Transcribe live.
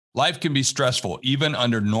Life can be stressful even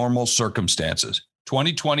under normal circumstances.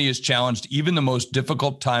 2020 has challenged even the most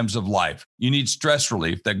difficult times of life. You need stress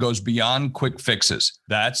relief that goes beyond quick fixes.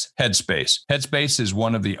 That's Headspace. Headspace is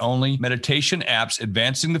one of the only meditation apps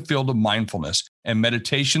advancing the field of mindfulness and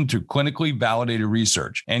meditation through clinically validated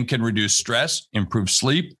research, and can reduce stress, improve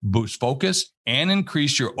sleep, boost focus, and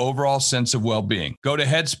increase your overall sense of well-being. Go to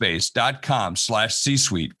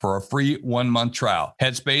headspace.com/C-suite for a free 1-month trial.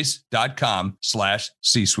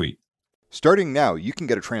 Headspace.com/C-suite. Starting now, you can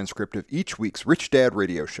get a transcript of each week's Rich Dad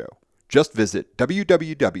Radio Show. Just visit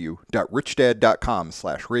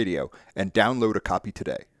www.richdad.com/radio and download a copy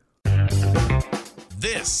today.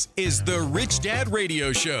 This is the Rich Dad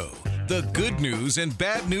Radio Show. The good news and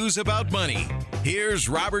bad news about money. Here's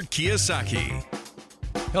Robert Kiyosaki.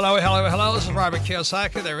 Hello. This is Robert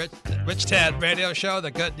Kiyosaki, the Rich Dad Radio Show,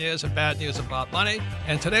 the good news and bad news about money.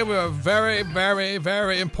 And today we have a very, very,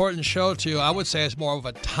 very important show to you. I would say it's more of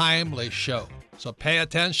a timely show. So pay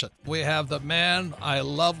attention. We have the man, I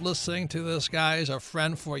love listening to this guy. He's a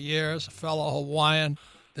friend for years, a fellow Hawaiian.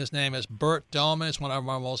 His name is Bert Dohmen. He's one of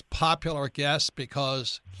our most popular guests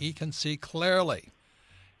because he can see clearly.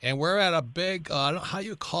 And we're at a big, I don't know how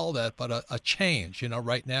you call that, but a change,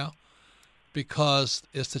 right now. Because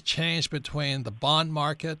it's the change between the bond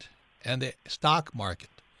market and the stock market.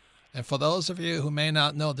 And for those of you who may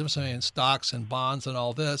not know the difference between stocks and bonds and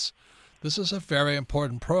all this is a very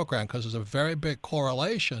important program because there's a very big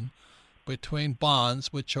correlation between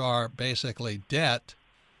bonds, which are basically debt,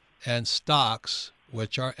 and stocks,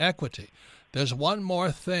 which are equity. There's one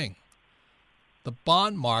more thing. The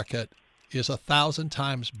bond market is 1,000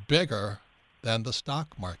 times bigger than the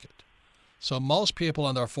stock market. So most people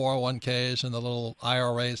in their 401ks and the little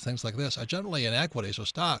IRAs, things like this, are generally in equities or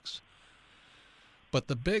stocks. But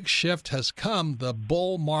the big shift has come. The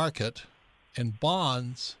bull market in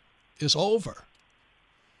bonds is over.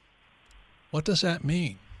 What does that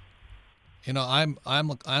mean? I'm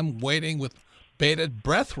waiting with bated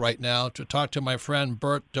breath right now to talk to my friend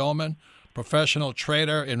Bert Dohmen, professional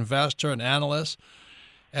trader, investor, and analyst.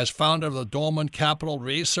 As founder of the Dohmen Capital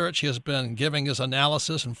Research, he has been giving his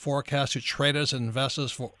analysis and forecast to traders and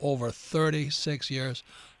investors for over 36 years,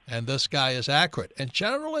 and this guy is accurate. And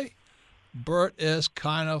generally, Bert is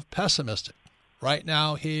kind of pessimistic. Right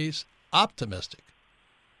now, he's optimistic.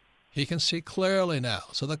 He can see clearly now.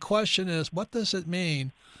 So the question is, what does it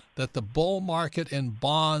mean that the bull market in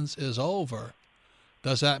bonds is over?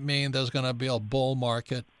 Does that mean there's going to be a bull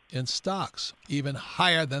market in stocks, even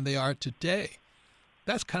higher than they are today?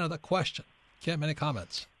 That's kind of the question. Kim, any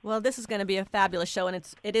comments? Well, this is going to be a fabulous show, and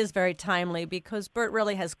it is very timely because Bert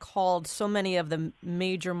really has called so many of the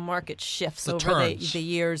major market shifts over the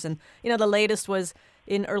years. And, the latest was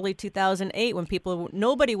in early 2008 when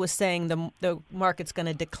nobody was saying the market's going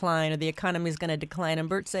to decline or the economy is going to decline. And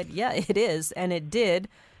Bert said, yeah, it is, and it did.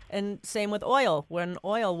 And same with oil. When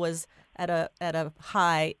oil was at a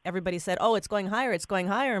high, everybody said, oh, it's going higher.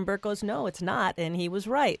 And Bert goes, no, it's not. And he was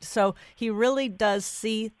right. So he really does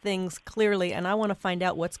see things clearly. And I want to find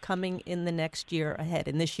out what's coming in the next year ahead,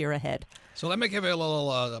 in this year ahead. So let me give you a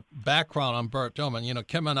little background on Bert Dohmen.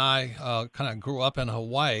 Kim and I kind of grew up in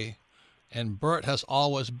Hawaii, and Bert has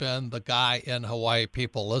always been the guy in Hawaii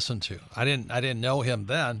people listen to. I didn't know him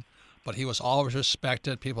then, but he was always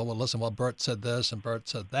respected. People would listen, well, Bert said this and Bert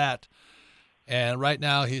said that. And right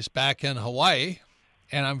now he's back in Hawaii,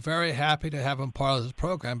 and I'm very happy to have him part of this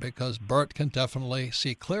program because Bert can definitely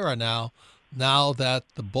see clearer now that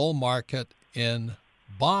the bull market in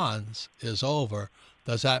bonds is over.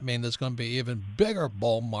 Does that mean there's going to be even bigger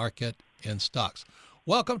bull market in stocks?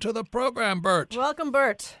 Welcome to the program, Bert. Welcome,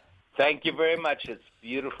 Bert. Thank you very much. It's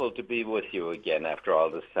beautiful to be with you again after all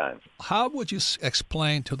this time. How would you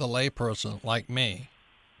explain to the layperson like me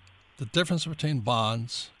the difference between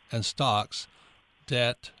bonds and stocks,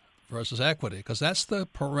 debt versus equity? Because that's the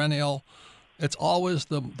perennial, it's always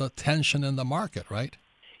the tension in the market, right?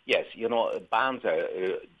 Yes, bonds are,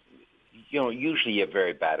 usually a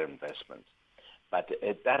very bad investment. But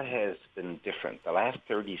that has been different. The last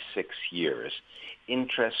 36 years,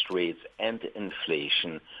 interest rates and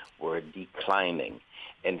inflation were declining.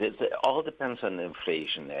 And it all depends on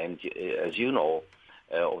inflation. And as you know,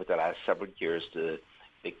 over the last several years, the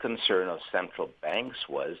big concern of central banks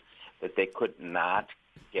was that they could not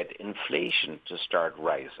get inflation to start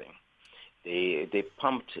rising. They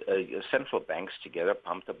pumped, central banks together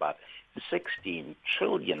pumped about $16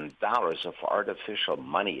 trillion of artificial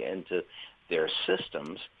money into their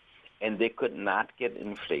systems, and they could not get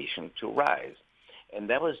inflation to rise. And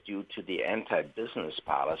that was due to the anti-business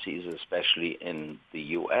policies, especially in the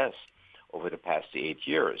U.S. over the past 8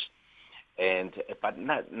 years. But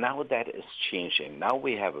now that is changing. Now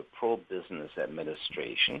we have a pro-business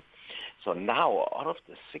administration. So now out of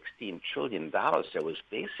the $16 trillion that was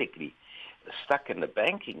basically stuck in the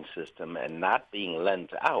banking system and not being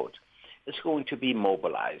lent out is going to be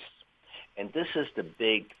mobilized. And this is the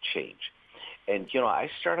big change. And, I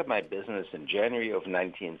started my business in January of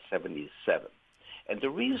 1977. And the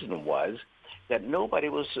reason was that nobody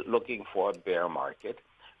was looking for a bear market.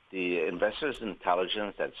 The Investors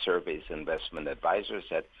Intelligence that surveys investment advisors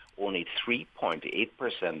said only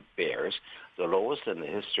 3.8% bears, the lowest in the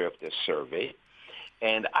history of this survey,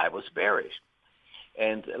 and I was bearish.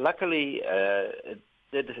 And luckily, it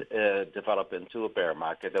did develop into a bear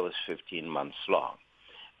market that was 15 months long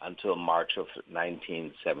until March of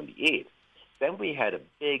 1978. Then we had a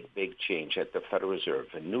big, big change at the Federal Reserve.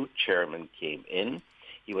 A new chairman came in.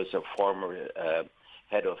 He was a former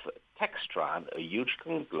head of Textron, a huge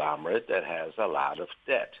conglomerate that has a lot of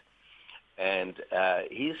debt. And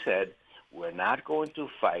he said, we're not going to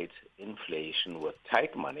fight inflation with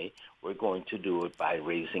tight money. We're going to do it by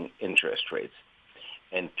raising interest rates.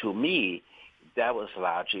 And to me, that was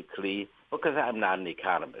logically, because I'm not an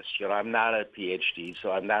economist, I'm not a PhD,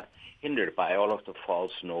 so I'm not hindered by all of the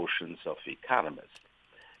false notions of economists.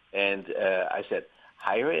 And I said,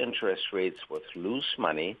 higher interest rates with loose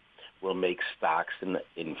money will make stocks an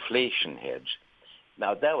inflation hedge.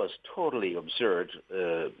 Now, that was totally absurd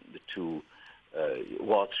to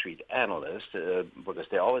Wall Street analysts because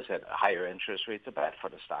they always said higher interest rates are bad for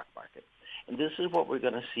the stock market. And this is what we're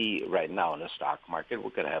going to see right now in the stock market. We're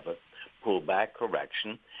going to have a pullback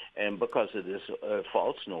correction, and because of this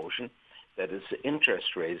false notion that it's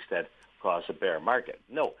interest rates that cause a bear market.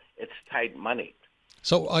 No, it's tight money.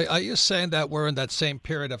 So are you saying that we're in that same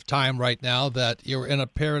period of time right now, that you're in a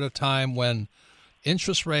period of time when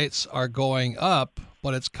interest rates are going up,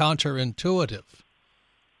 but it's counterintuitive,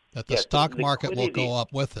 that the stock market will go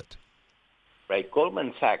up with it? Right.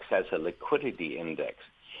 Goldman Sachs has a liquidity index.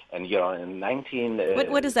 And, in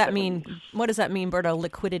What does that mean? What does that mean, Bert, a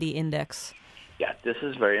liquidity index? Yeah, this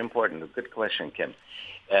is very important. A good question, Kim.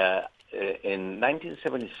 In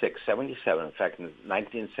 1976, 77, in fact, in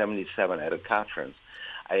 1977 at a conference,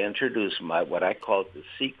 I introduced what I called the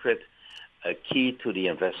secret key to the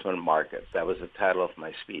investment market. That was the title of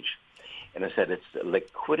my speech. And I said it's the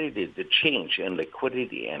liquidity, the change in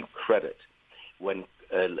liquidity and credit. When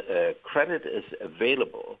credit is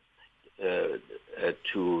available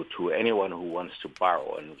to anyone who wants to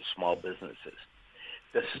borrow, and small businesses,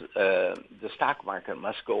 the stock market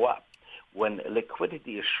must go up. When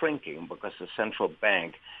liquidity is shrinking because the central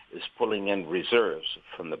bank is pulling in reserves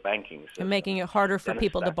from the banking system, and making it harder for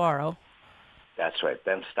people to borrow. That's right.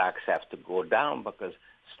 Then stocks have to go down because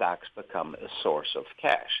stocks become a source of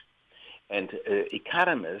cash. And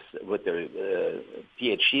economists with their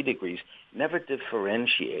PhD degrees never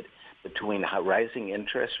differentiate between rising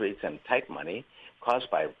interest rates and tight money caused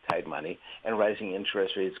by tight money and rising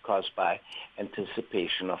interest rates caused by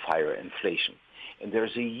anticipation of higher inflation. And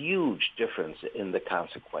there's a huge difference in the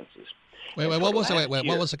consequences. What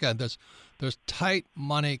was again? There's tight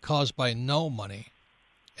money caused by no money,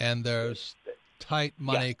 and there's tight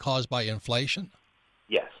money caused by inflation?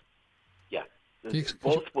 Yes. Yeah.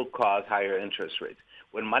 Both will cause higher interest rates.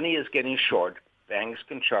 When money is getting short, banks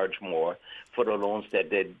can charge more for the loans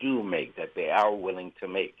that they do make, that they are willing to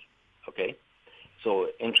make. Okay? So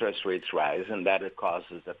interest rates rise, and that it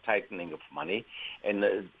causes a tightening of money. And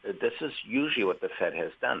this is usually what the Fed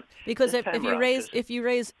has done. Because if you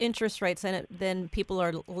raise interest rates, then people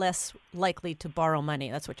are less likely to borrow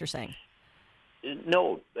money. That's what you're saying.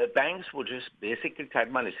 No, banks will just basically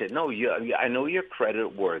tighten money. Say, no, I know you're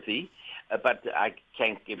credit worthy, but I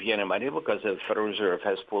can't give you any money because the Federal Reserve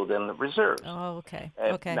has pulled in the reserves. Oh, okay.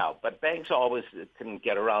 Now, but banks always can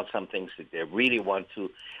get around some things that they really want to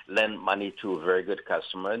lend money to a very good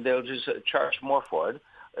customer, and they'll just charge more for it.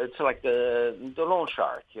 It's like the loan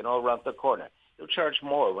shark, around the corner. He'll charge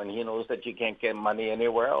more when he knows that you can't get money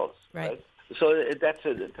anywhere else. Right. So that's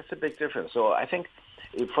a big difference. So I think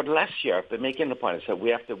for the last year, I've been making the point that we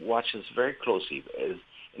have to watch this very closely.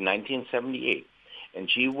 In 1978, and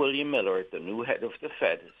G. William Miller, the new head of the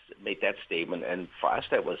Fed, made that statement, and for us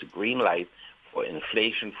that was a green light for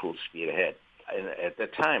inflation full speed ahead. And at the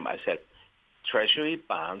time, I said, Treasury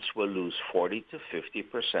bonds will lose 40 to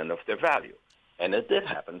 50% of their value. And it did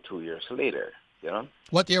happen 2 years later,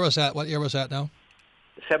 What year was that? What year was that now?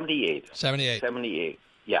 78. 78.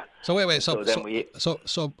 Yeah. So wait.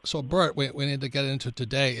 So Bert, we need to get into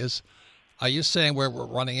today. Are you saying we're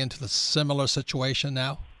running into the similar situation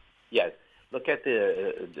now? Yes. Look at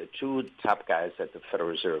the two top guys at the Federal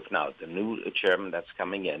Reserve now, the new chairman that's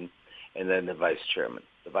coming in, and then the vice chairman.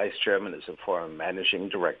 The vice chairman is a former managing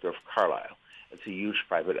director of Carlyle. It's a huge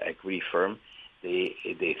private equity firm.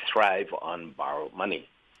 They thrive on borrowed money.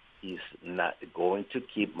 He's not going to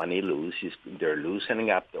keep money loose. They're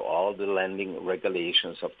loosening up all the lending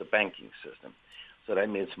regulations of the banking system. So that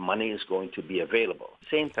means money is going to be available. At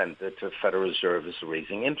the same time that the Federal Reserve is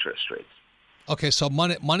raising interest rates. Okay, so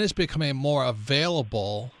money is becoming more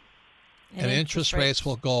available, and interest rates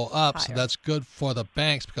will go up. Higher. So that's good for the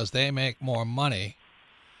banks because they make more money.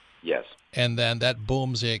 Yes. And then that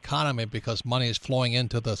booms the economy because money is flowing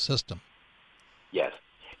into the system. Yes.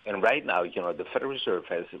 And right now, the Federal Reserve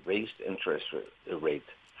has raised interest rates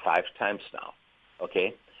 5 times now,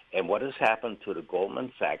 okay? And what has happened to the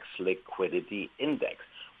Goldman Sachs Liquidity Index,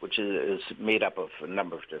 which is made up of a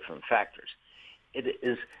number of different factors? It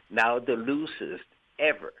is now the loosest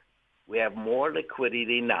ever. We have more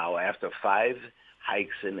liquidity now after 5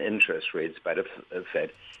 hikes in interest rates by the Fed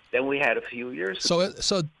than we had a few years ago.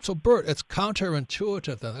 So Bert, it's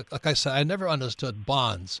counterintuitive. Like I said, I never understood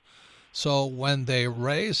bonds. So when they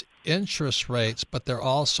raise interest rates, but they're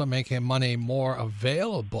also making money more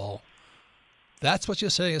available, that's what you're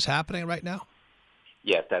saying is happening right now?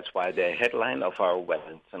 Yes, that's why the headline of our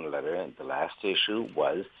Wellington letter in the last issue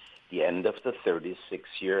was the end of the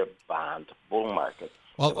 36-year bond bull market.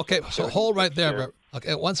 Well, okay, so hold right there. Bert.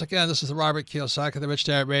 Okay, once again, this is the Robert Kiyosaki, the Rich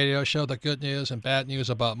Dad Radio Show, the good news and bad news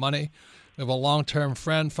about money. We have a long-term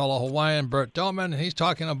friend, fellow Hawaiian, Bert Dohmen, and he's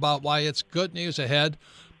talking about why it's good news ahead.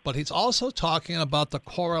 But he's also talking about the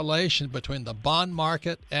correlation between the bond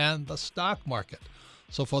market and the stock market.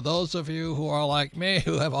 So for those of you who are like me,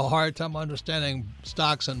 who have a hard time understanding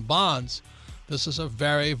stocks and bonds, this is a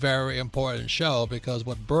very, very important show because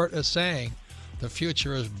what Bert is saying, the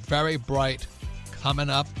future is very bright coming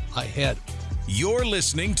up ahead. You're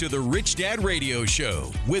listening to the Rich Dad Radio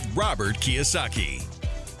Show with Robert Kiyosaki.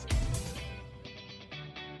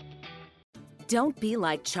 Don't be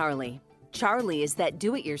like Charlie. Charlie is that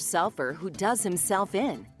do-it-yourselfer who does himself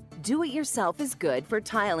in. Do-it-yourself is good for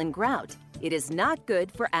tile and grout. It is not good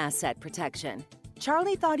for asset protection.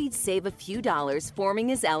 Charlie thought he'd save a few dollars forming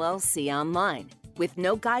his LLC online. With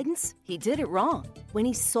no guidance, he did it wrong. When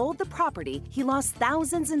he sold the property, he lost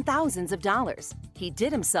thousands and thousands of dollars. He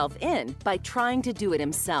did himself in by trying to do it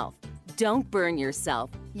himself. Don't burn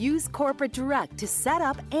yourself. Use Corporate Direct to set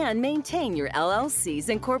up and maintain your LLCs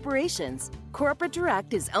and corporations. Corporate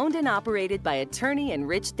Direct is owned and operated by attorney and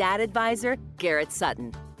rich dad advisor Garrett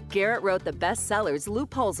Sutton. Garrett wrote the bestsellers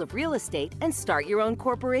Loopholes of Real Estate and Start Your Own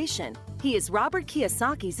Corporation. He is Robert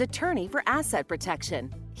Kiyosaki's attorney for asset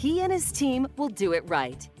protection. He and his team will do it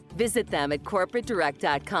right. Visit them at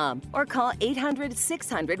corporatedirect.com or call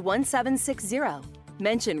 800-600-1760.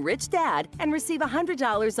 Mention Rich Dad and receive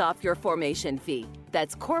 $100 off your formation fee.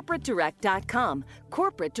 That's corporatedirect.com.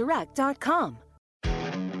 corporatedirect.com.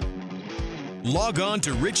 Log on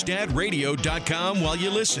to richdadradio.com while you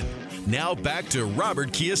listen. Now back to Robert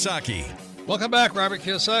Kiyosaki. Welcome back, Robert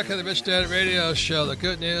Kiyosaki, the Rich Dad Radio Show, the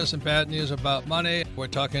good news and bad news about money. We're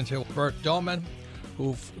talking to Bert Dohmen,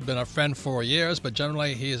 who's been a friend for years, but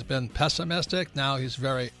generally he has been pessimistic. Now he's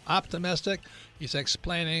very optimistic. He's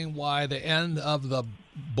explaining why the end of the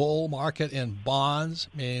bull market in bonds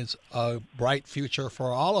means a bright future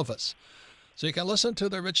for all of us. So you can listen to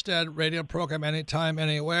the Rich Dad radio program anytime,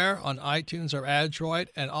 anywhere on iTunes or Android,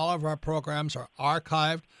 and all of our programs are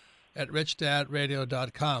archived at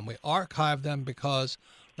richdadradio.com. We archive them because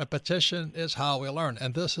repetition is how we learn,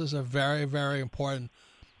 and this is a very, very important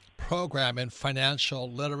program in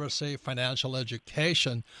financial literacy, financial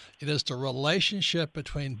education. It is the relationship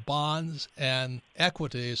between bonds and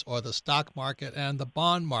equities, or the stock market and the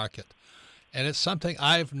bond market. And it's something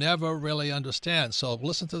I've never really understand. So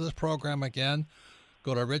listen to this program again.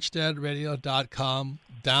 Go to richdadradio.com,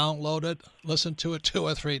 download it, listen to it 2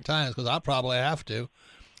 or 3 times, because I'll probably have to,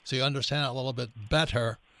 so you understand it a little bit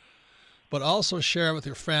better. But also share it with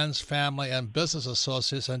your friends, family, and business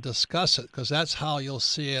associates and discuss it, because that's how you'll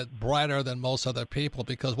see it brighter than most other people.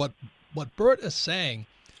 Because what Bert is saying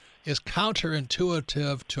is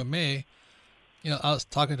counterintuitive to me. You know, I was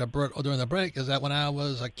talking to Bert during the break, is that when I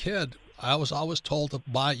was a kid, I was always told to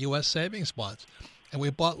buy U.S. savings bonds. And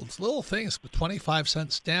we bought little things with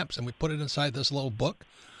 25-cent stamps, and we put it inside this little book.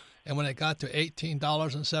 And when it got to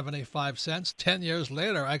 $18.75, 10 years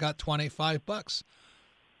later, I got $25.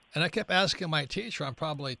 And I kept asking my teacher, I'm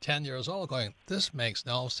probably 10 years old, going, this makes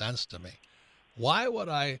no sense to me. Why would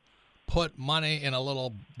I put money in a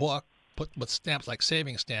little book, put with stamps like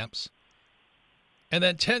saving stamps, and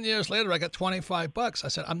then 10 years later, I got $25. I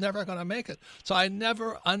said, I'm never going to make it. So I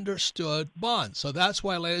never understood bonds. So that's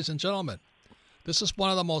why, ladies and gentlemen, This is one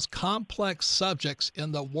of the most complex subjects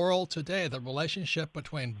in the world today, the relationship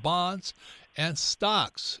between bonds and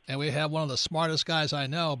stocks. And we have one of the smartest guys I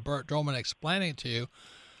know, Bert Dohmen, explaining it to you.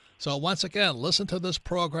 So once again, listen to this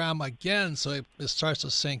program again so it starts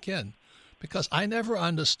to sink in. Because I never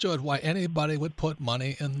understood why anybody would put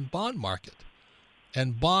money in the bond market.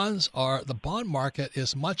 And the bond market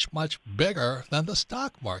is much, much bigger than the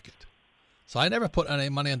stock market. So I never put any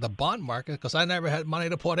money in the bond market because I never had money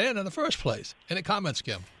to put in the first place. Any comments,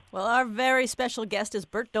 Kim? Well, our very special guest is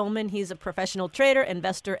Bert Dohmen. He's a professional trader,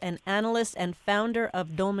 investor, and analyst, and founder of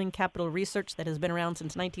Dohmen Capital Research that has been around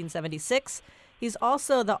since 1976. He's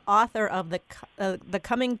also the author of the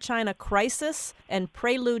Coming China Crisis and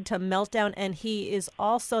Prelude to Meltdown, and he is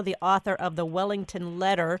also the author of the Wellington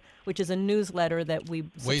Letter, which is a newsletter that we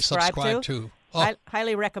subscribe to. Oh.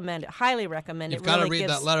 Highly recommend it. Highly recommend it. You've got to read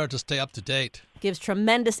that letter to stay up to date. Gives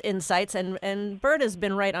tremendous insights, and Bert has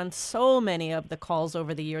been right on so many of the calls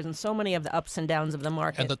over the years and so many of the ups and downs of the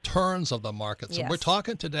market. And the turns of the market. So yes. We're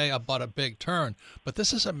talking today about a big turn, but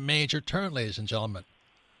this is a major turn, ladies and gentlemen.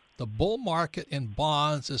 The bull market in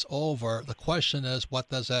bonds is over. The question is, what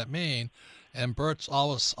does that mean? And Bert's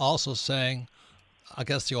also saying, I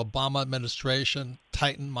guess the Obama administration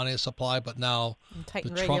tightened money supply, but now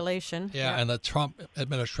tightened regulation. And the Trump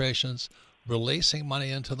administration's releasing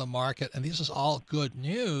money into the market. And this is all good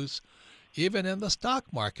news, even in the stock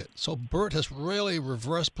market. So Bert has really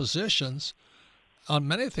reversed positions on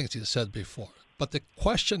many things he said before. But the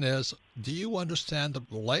question is, do you understand the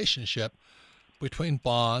relationship between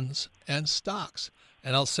bonds and stocks?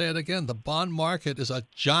 And I'll say it again, the bond market is a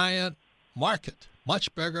giant market,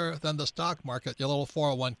 much bigger than the stock market your little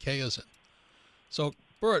 401k is in. So,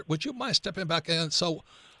 Bert, would you mind stepping back in? So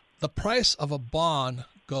the price of a bond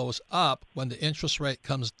goes up when the interest rate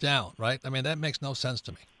comes down, right? I mean, that makes no sense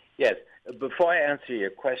to me. Yes. Before I answer your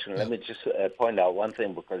question, let me just point out one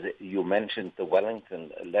thing, because you mentioned the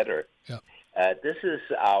Wellington Letter. Yeah. This is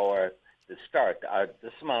the start.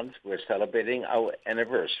 This month, we're celebrating our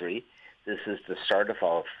anniversary. This is the start of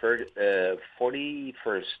our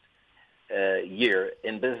 41st year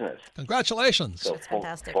in business. Congratulations. So that's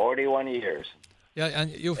fantastic. 41 years. Yeah,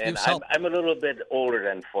 and I'm a little bit older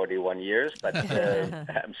than 41 years, but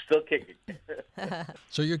I'm still kicking.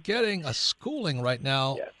 So you're getting a schooling right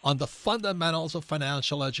now on the fundamentals of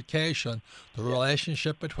financial education, the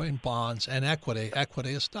relationship between bonds and equity.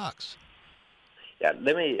 Equity is stocks. Yeah,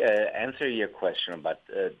 let me answer your question about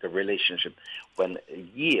the relationship. When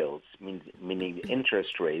yields, meaning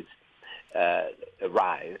interest rates,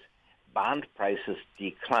 rise, bond prices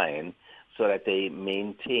decline so that they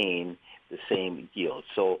maintain the same yield.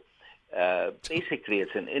 So basically,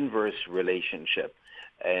 it's an inverse relationship.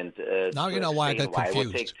 And now you know why I got confused. It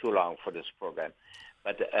would take too long for this program,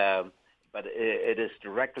 but it is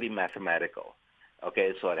directly mathematical.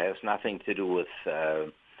 Okay, so it has nothing to do with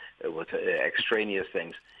extraneous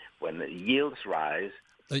things. When the yields rise,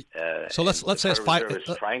 so let's say it's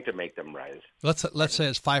 5. Trying to make them rise. Let's say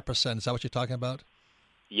it's 5%. Is that what you're talking about?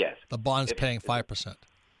 Yes. The bond's paying 5%.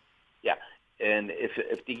 Yeah, and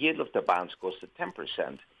if the yield of the bonds goes to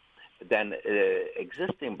 10%, then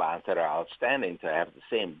existing bonds that are outstanding to have the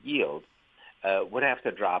same yield would have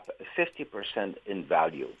to drop 50% in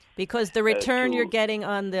value. Because the return you're getting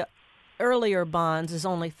on the earlier bonds is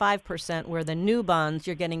only 5%, where the new bonds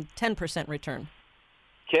you're getting 10% return.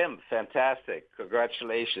 Kim, fantastic!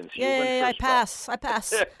 Congratulations! Yay! I pass. Wait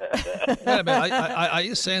a minute. Are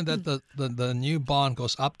you saying that the new bond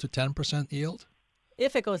goes up to 10% yield?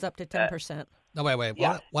 If it goes up to 10%. No, wait.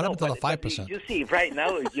 Yeah, what happened to the 5%? You see, right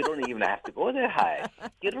now you don't even have to go that high.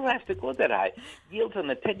 You don't have to go that high. Yields on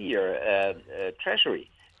the 10-year Treasury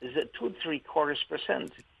is at 2 3/4%.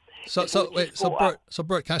 So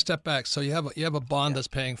Bert, can I step back? So you have a bond that's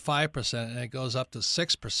paying 5% and it goes up to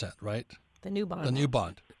 6%, right? The new bond. The new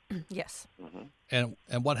bond. Yes. Mm-hmm.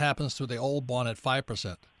 And what happens to the old bond at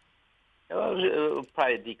 5%? It'll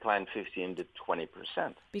probably decline 15 to 20%.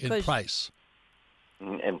 In price.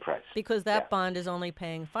 In price. Because that bond is only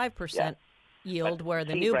paying 5% yield, where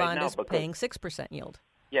the new bond is paying 6% yield.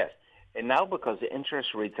 Yes. And now because the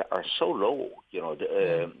interest rates are so low, you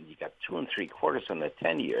got 2 3/4 on the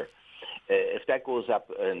 10-year. If that goes up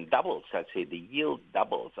and doubles, let's say the yield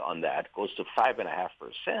doubles on that, goes to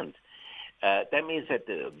 5.5%, that means that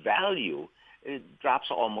the value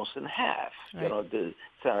drops almost in half. Right. It's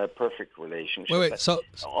not a perfect relationship.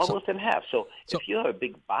 Almost in half. So if you have a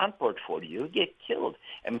big bond portfolio, you get killed.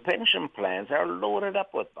 And pension plans are loaded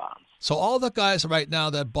up with bonds. So all the guys right now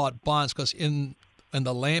that bought bonds, because in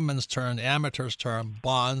the layman's term, the amateur's term,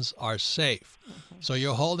 bonds are safe. Mm-hmm. So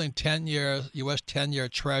you're holding 10-year U.S. 10-year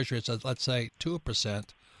treasuries at, let's say,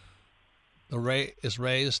 2%. the rate is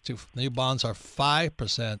raised to new bonds are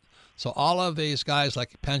 5%. So all of these guys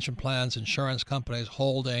like pension plans, insurance companies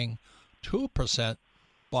holding 2%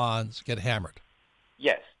 bonds get hammered.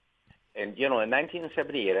 Yes. And, in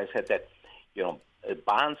 1978, I said that,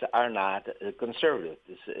 bonds are not conservative.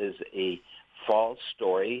 This is a false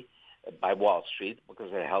story by Wall Street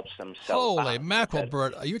because it helps them sell bonds. Holy mackerel,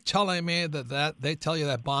 Bert. Are you telling me that they tell you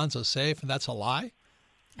that bonds are safe and that's a lie?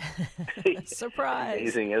 Surprise.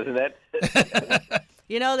 Amazing, isn't it?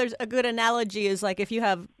 There's a good analogy is like if you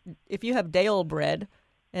have day-old bread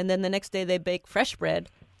and then the next day they bake fresh bread,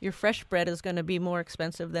 your fresh bread is going to be more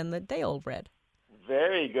expensive than the day-old bread.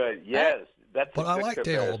 Very good. Yes. But I like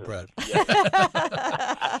day-old bread. Yes.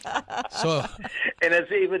 And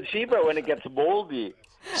it's even cheaper when it gets moldy.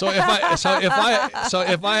 So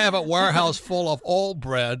if I have a warehouse full of old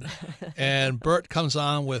bread and Bert comes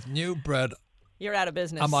on with new bread, you're out of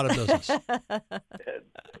business. I'm out of business.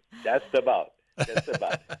 That's about.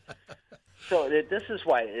 So this is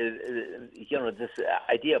why, this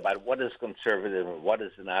idea about what is conservative and what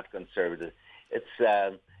is not conservative, it's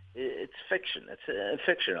fiction. It's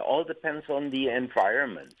fiction. It all depends on the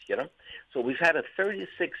environment, So we've had a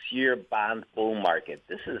 36-year bond bull market.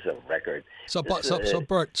 This is a record. So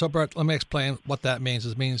Bert, let me explain what that means.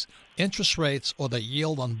 It means interest rates or the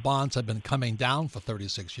yield on bonds have been coming down for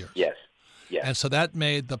 36 years. Yes. And so that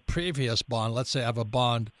made the previous bond, let's say I have a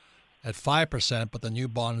bond at 5%, but the new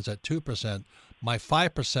bond is at 2%. My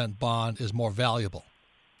 5% bond is more valuable.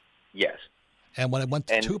 Yes. And when it went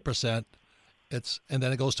to 2%, and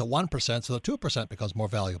then it goes to 1%, so the 2% becomes more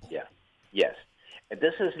valuable. Yeah. Yes. And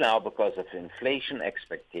this is now because of inflation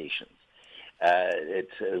expectations.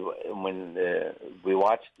 When we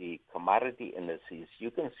watch the commodity indices,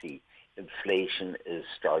 you can see inflation is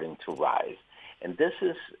starting to rise. And this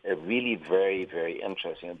is really very, very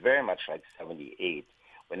interesting, very much like 78,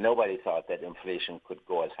 when nobody thought that inflation could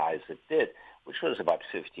go as high as it did, which was about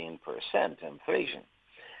 15% inflation.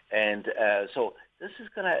 And so this is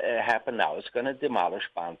going to happen now. It's going to demolish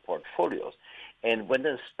bond portfolios. And when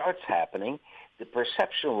this starts happening, the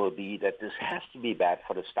perception will be that this has to be bad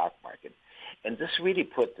for the stock market. And this really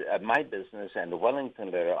put my business and the Wellington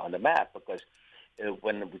Letter on the map because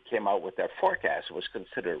when we came out with our forecast, it was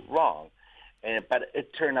considered wrong. But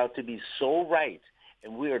it turned out to be so right,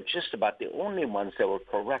 and we are just about the only ones that were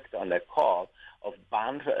correct on that call of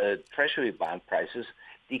Treasury bond prices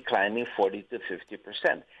declining 40 to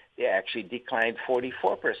 50%. They actually declined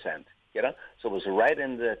 44%, so it was right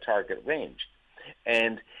in the target range.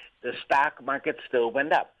 And the stock market still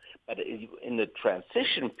went up. But in the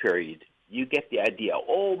transition period, you get the idea,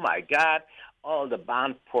 oh, my God, all the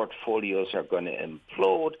bond portfolios are going to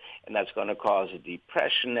implode, and that's going to cause a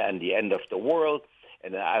depression and the end of the world.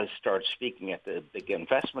 And I start speaking at the big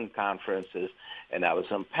investment conferences, and I was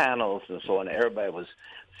on panels and so on. Everybody was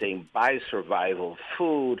saying, buy survival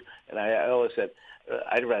food. And I always said,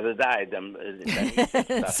 I'd rather die than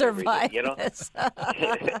survive. So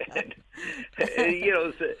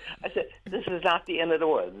I said, this is not the end of the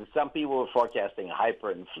world. Some people were forecasting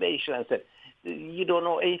hyperinflation. I said, you don't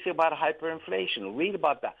know anything about hyperinflation. Read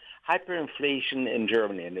about the hyperinflation in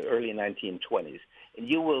Germany in the early 1920s, and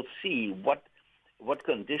you will see what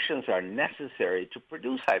conditions are necessary to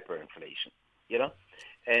produce hyperinflation,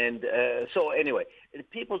 And so anyway,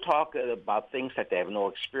 people talk about things that they have no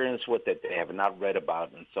experience with, that they have not read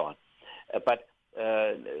about, and so on. But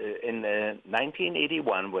in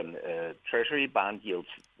 1981, when Treasury bond yields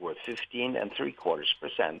were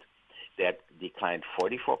 15.75%, that declined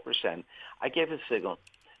 44%, I gave a signal,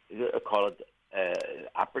 call it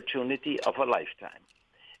opportunity of a lifetime.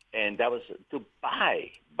 And that was to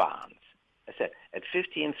buy bonds. I said, at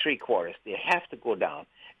 15.75, they have to go down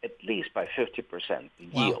at least by 50%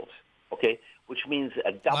 yield, okay? Which means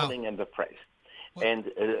a doubling in the price. Well,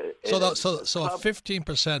 and so a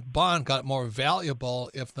 15% bond got more valuable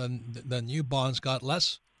if the new bonds got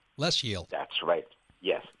less yield. That's right,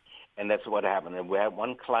 yes. And that's what happened. And we had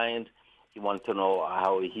one client, he wanted to know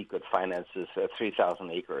how he could finance this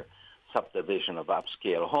 3,000-acre subdivision of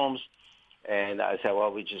upscale homes. And I said,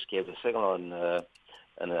 well, we just gave the signal on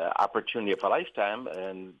an opportunity of a lifetime,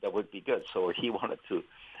 and that would be good. So he wanted to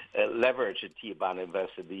leverage a T-bond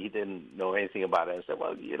investor. He didn't know anything about it. I said,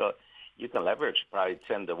 well, you can leverage probably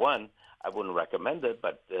 10 to 1. I wouldn't recommend it.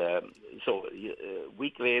 But so a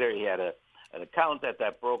week later, he had an account at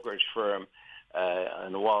that brokerage firm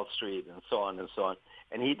on Wall Street and so on and so on.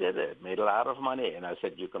 And he did it, made a lot of money. And I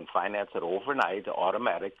said, you can finance it overnight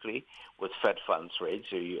automatically with Fed funds rates.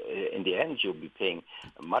 So in the end, you'll be paying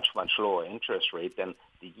a much, much lower interest rate than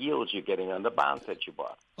the yields you're getting on the bonds that you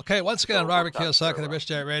bought. Okay, once again, Robert Kiyosaki, the Rich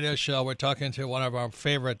Dad Radio Show. We're talking to one of our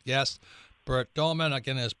favorite guests, Bert Dohmen,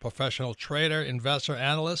 again, is professional trader, investor,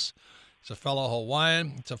 analyst. He's a fellow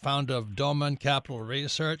Hawaiian. He's a founder of Dohmen Capital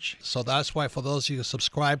Research. So that's why for those of you who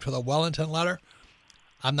subscribe to the Wellington letter,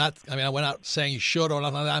 I went out saying you should or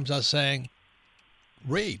nothing like that. I'm just saying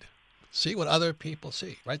read. See what other people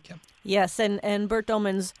see. Right, Kim? Yes, and Bert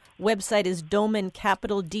Dohmen's website is Dohmen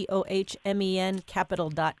Capital, Dohmen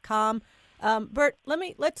Capital.com. Bert,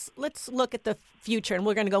 let's look at the future, and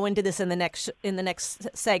we're going to go into this in the next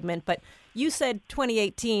segment. But you said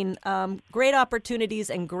 2018, great opportunities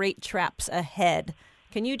and great traps ahead.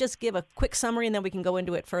 Can you just give a quick summary, and then we can go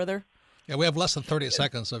into it further? Yeah, we have less than 30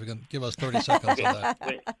 seconds, so if you can give us 30 seconds on that.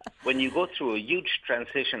 When you go through a huge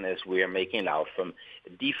transition as we are making now, from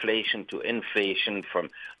deflation to inflation, from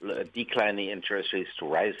declining interest rates to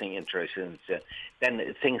rising interest rates,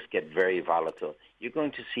 then things get very volatile. You're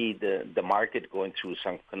going to see the market going through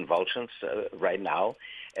some convulsions right now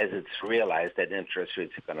as it's realized that interest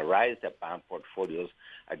rates are going to rise, that bond portfolios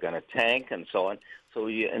are going to tank, and so on. So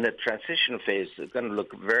in the transition phase, it's going to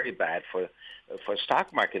look very bad for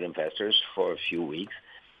stock market investors for a few weeks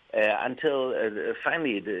until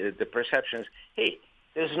finally the perception is, hey,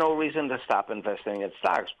 there's no reason to stop investing in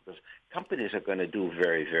stocks because companies are going to do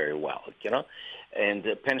very, very well, and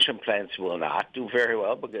pension plans will not do very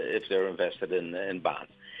well because if they're invested in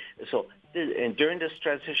bonds. So and during this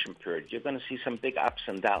transition period, you're going to see some big ups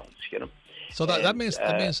and downs, So that means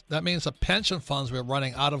the pension funds were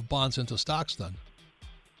running out of bonds into stocks then.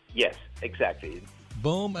 Yes, exactly.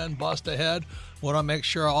 Boom and bust ahead. Want to make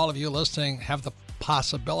sure all of you listening have the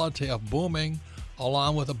possibility of booming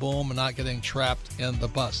along with the boom and not getting trapped in the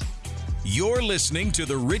bust. You're listening to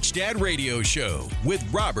the Rich Dad Radio Show with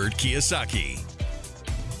Robert Kiyosaki.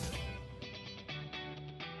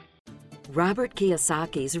 Robert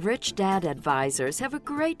Kiyosaki's Rich Dad Advisors have a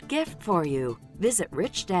great gift for you. Visit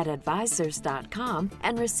richdadadvisors.com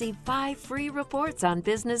and receive 5 free reports on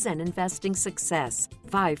business and investing success.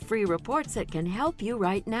 5 free reports that can help you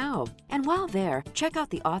right now. And while there, check out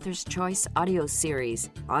the Author's Choice audio series.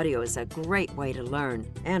 Audio is a great way to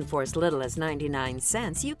learn. And for as little as 99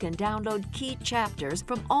 cents, you can download key chapters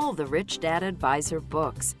from all the Rich Dad Advisor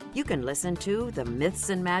books. You can listen to The Myths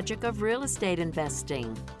and Magic of Real Estate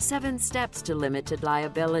Investing, 7 Steps to Limited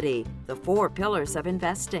Liability, The 4 Pillars of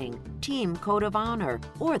Investing, Team Code of Honor,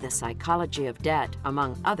 or The Psychology of Debt,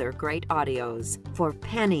 among other great audios. For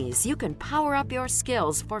pennies, you can power up your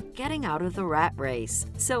skills for getting out of the rat race.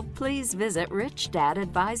 So please visit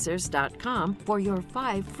richdadadvisors.com for your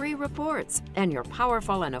 5 free reports and your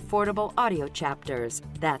powerful and affordable audio chapters.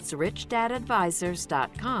 That's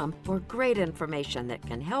richdadadvisors.com for great information that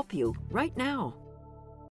can help you right now.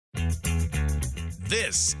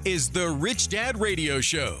 This is the Rich Dad Radio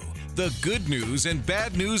Show. The good news and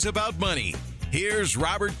bad news about money. Here's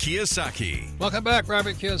Robert Kiyosaki. Welcome back,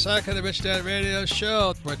 Robert Kiyosaki, the Rich Dad Radio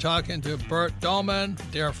Show. We're talking to Bert Dohmen,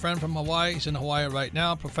 dear friend from Hawaii. He's in Hawaii right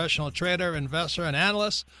now, professional trader, investor, and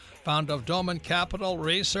analyst, founder of Dohmen Capital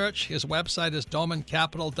Research. His website is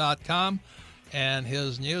domencapital.com, and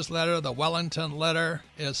his newsletter, the Wellington Letter,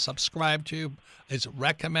 is subscribed to. It's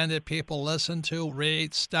recommended people listen to,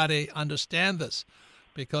 read, study, understand this.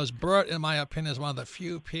 Because Bert, in my opinion, is one of the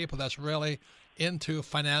few people that's really into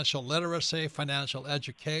financial literacy, financial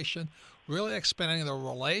education, really expanding the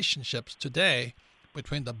relationships today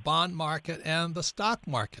between the bond market and the stock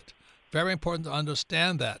market. Very important to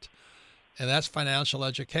understand that. And that's financial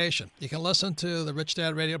education. You can listen to the Rich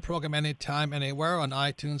Dad Radio program anytime, anywhere on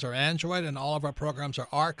iTunes or Android, and all of our programs are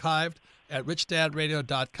archived at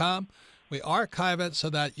richdadradio.com. We archive it so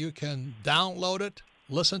that you can download it,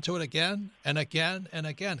 listen to it again and again and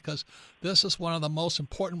again, because this is one of the most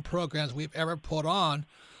important programs we've ever put on.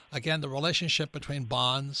 Again, the relationship between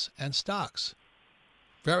bonds and stocks.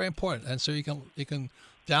 Very important. And so you can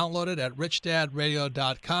download it at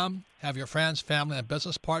richdadradio.com, have your friends, family, and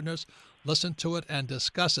business partners listen to it and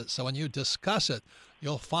discuss it. So when you discuss it,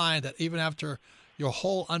 you'll find that even after your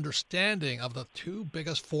whole understanding of the 2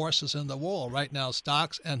 biggest forces in the world right now,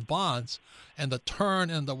 stocks and bonds, and the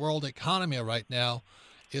turn in the world economy right now,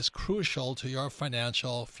 is crucial to your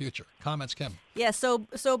financial future. Comments, Kim? Yeah, so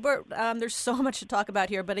Bert, there's so much to talk about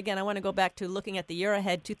here, but again, I want to go back to looking at the year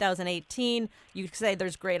ahead, 2018. You say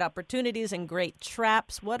there's great opportunities and great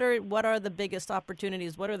traps. What are the biggest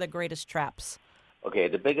opportunities? What are the greatest traps? Okay,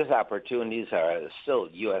 the biggest opportunities are still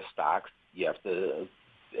U.S. stocks. You have to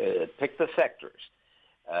pick the sectors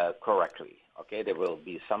correctly. Okay, there will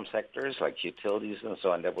be some sectors like utilities and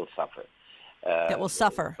so on that will suffer. That will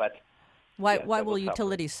suffer. But why will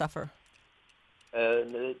utilities suffer?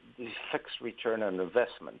 The fixed return on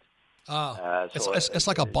investment. It's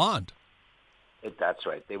like a bond. That's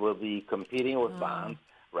right. They will be competing with bonds.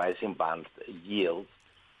 rising bond yields,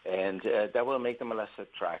 and that will make them less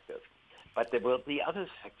attractive. But there will be other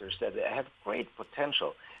sectors that have great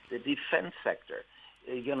potential. The defense sector,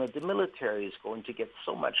 the military is going to get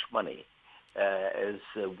so much money as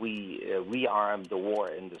we rearm the war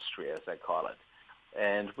industry, as I call it.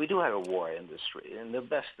 And we do have a war industry, and the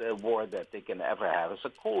best war that they can ever have is a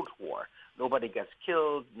Cold War. Nobody gets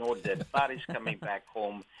killed, no dead bodies coming back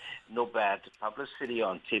home, no bad publicity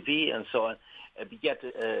on TV, and so on. Yet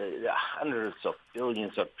hundreds of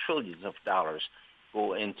billions of trillions of dollars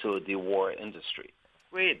go into the war industry.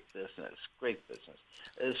 Great business.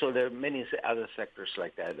 So there are many other sectors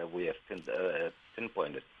like that we have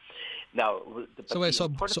pinpointed. Now, the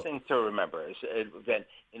important thing to remember is when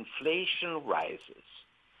inflation rises,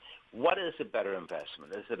 what is a better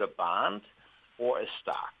investment? Is it a bond or a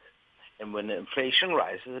stock? And when inflation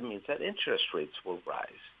rises, it means that interest rates will rise.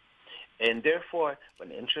 And therefore,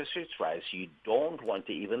 when interest rates rise, you don't want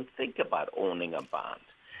to even think about owning a bond.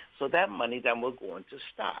 So that money then will go into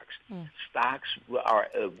stocks. Stocks are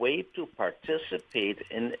a way to participate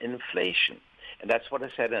in inflation. And that's what I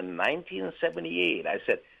said in 1978. I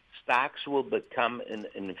said, stocks will become an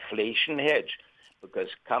inflation hedge because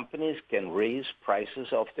companies can raise prices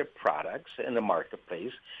of their products in the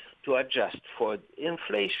marketplace to adjust for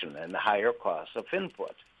inflation and the higher costs of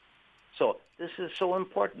input. So this is so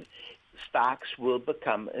important. Stocks will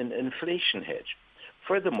become an inflation hedge.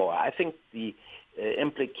 Furthermore, I think the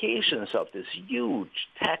implications of this huge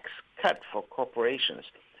tax cut for corporations,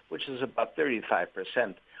 which is about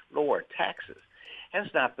 35% lower taxes, has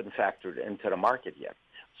not been factored into the market yet.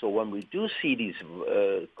 So when we do see these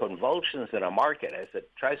convulsions in a market as it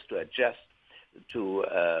tries to adjust to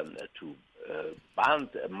bond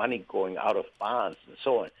money going out of bonds and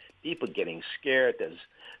so on, people getting scared as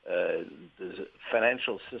the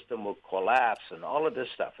financial system will collapse and all of this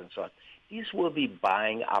stuff and so on, these will be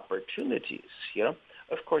buying opportunities.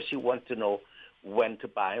 Of course, you want to know when to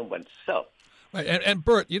buy and when to sell. Right. And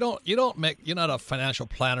Bert, you're not a financial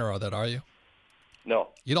planner or that, are you? No.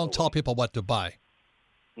 You don't tell people what to buy.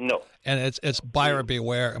 No. And it's buyer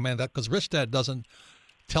beware. I mean, because Rich Dad doesn't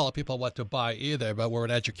tell people what to buy either, but we're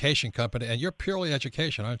an education company, and you're purely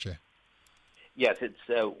education, aren't you? Yes,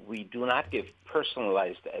 we do not give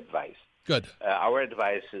personalized advice. Good. Our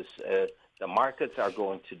advice is the markets are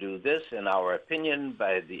going to do this, in our opinion,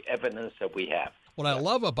 by the evidence that we have. What I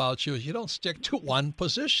love about you is you don't stick to one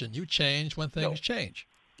position. You change when things change,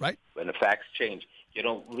 right? When the facts change.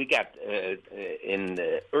 We got in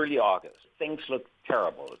early August, things looked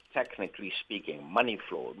terrible, technically speaking. Money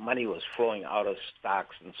was flowing out of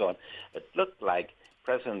stocks and so on. It looked like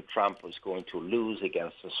President Trump was going to lose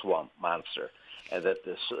against the swamp monster and that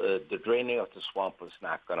the draining of the swamp was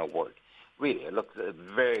not going to work. Really, it looked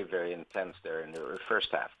very, very intense there in the first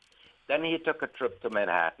half. Then he took a trip to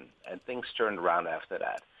Manhattan, and things turned around after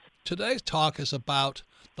that. Today's talk is about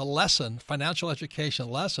the lesson, financial education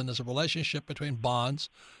lesson, is a relationship between bonds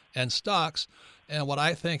and stocks. And what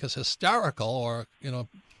I think is hysterical, or, I don't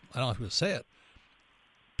know how to say it,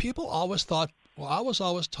 people always thought, I was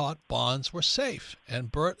always taught bonds were safe.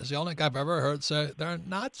 And Bert is the only guy I've ever heard say they're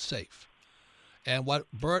not safe. And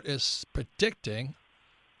what Bert is predicting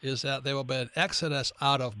is that there will be an exodus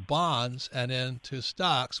out of bonds and into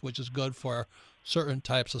stocks, which is good for certain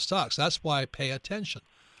types of stocks. That's why I pay attention.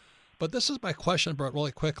 But this is my question, Bert,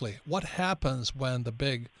 really quickly. What happens when the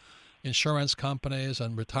big insurance companies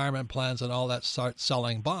and retirement plans and all that start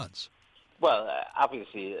selling bonds? Well,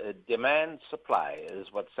 obviously, demand supply is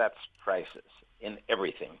what sets prices in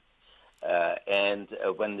everything. And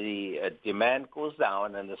when the demand goes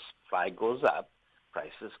down and the supply goes up,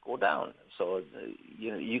 prices go down. So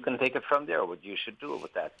you can take it from there, what you should do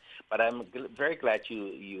with that. But I'm very glad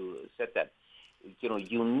you said that.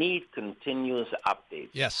 You need continuous updates.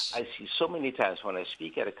 Yes. I see so many times when I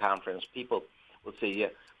speak at a conference, people will say, yeah,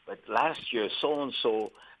 but last year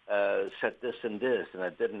so-and-so said this and this, and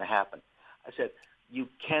it didn't happen. I said, you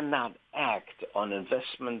cannot act on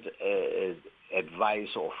investment advice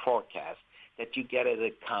or forecast that you get at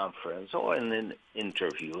a conference or in an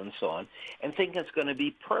interview and so on, and think it's going to be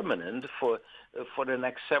permanent for the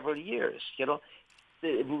next several years.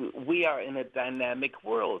 We are in a dynamic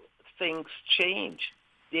world. Things change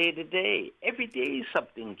day to day. Every day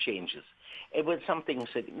something changes. And when something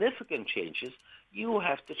significant changes, you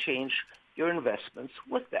have to change your investments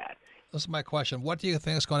with that. This is my question. What do you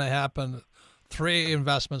think is going to happen? 3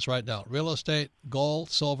 investments right now: real estate, gold,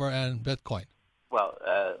 silver, and Bitcoin. Well,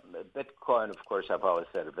 Bitcoin, of course, I've always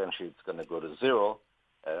said eventually it's going to go to zero.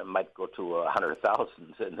 It might go to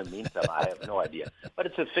 100,000 in the meantime. I have no idea. But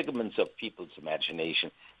it's a figment of people's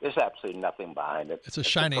imagination. There's absolutely nothing behind it. It's a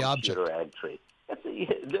shiny object. Computer entry.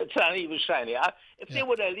 It's not even shiny. If they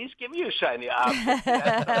would at least give you a shiny object,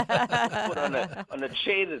 put on a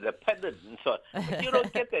chain and a pendant and so on. But you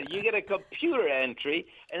don't get that. You get a computer entry,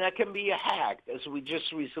 and that can be hacked, as we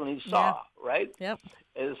just recently saw, right? Yep.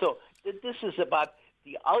 And so this is about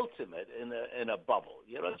the ultimate in a bubble.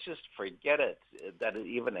 Just forget it that it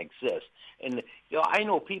even exists. And I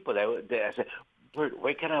know people that I said, Bert,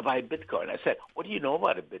 where can I buy Bitcoin? I said, what do you know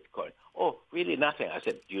about a Bitcoin? Oh, really nothing. I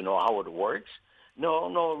said, do you know how it works?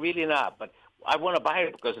 No, really not. But I want to buy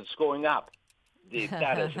it because it's going up.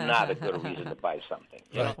 That is not a good reason to buy something.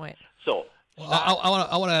 Good point. So I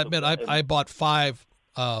want to admit I bought 5,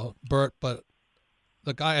 Bert, but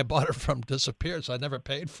the guy I bought it from disappeared, so I never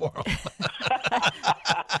paid for him.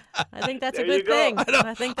 I think that's a good thing.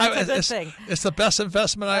 I think that's a good thing. It's the best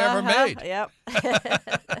investment I ever made. Yep.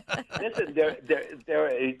 Listen, there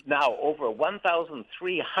are now over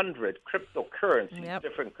 1,300 cryptocurrencies,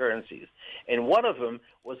 different currencies, and one of them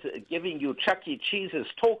was giving you Chuck E. Cheese's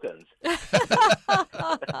tokens.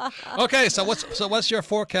 Okay, so what's your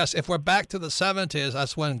forecast? If we're back to the 70s,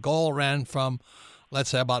 that's when gold ran from, let's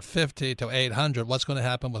say, about 50 to 800. What's going to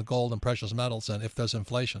happen with gold and precious metals, and if there's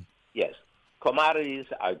inflation? Yes. Commodities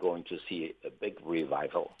are going to see a big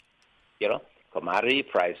revival. Commodity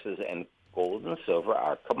prices and gold and silver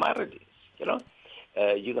are commodities.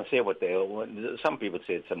 You can say some people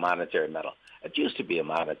say it's a monetary metal. It used to be a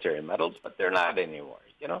monetary metal, but they're not anymore.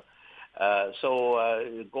 So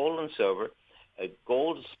gold and silver,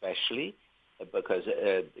 gold especially, because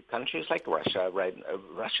countries like Russia, right?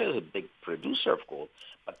 Russia is a big producer of gold,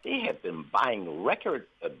 but they have been buying record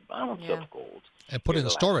amounts of gold and put it in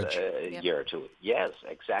storage year or two. Yes,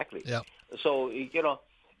 exactly. Yeah. So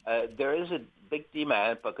there is a big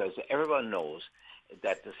demand because everyone knows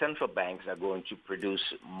that the central banks are going to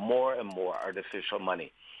produce more and more artificial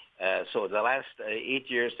money. So the last 8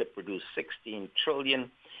 years they produced 16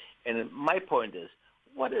 trillion, and my point is,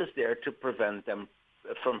 what is there to prevent them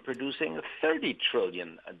from producing $30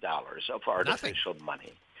 trillion of artificial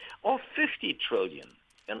money, or 50 trillion,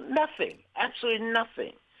 and nothing, absolutely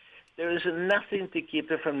nothing. There is nothing to keep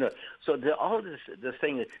it from the. So this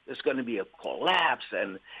thing, there's going to be a collapse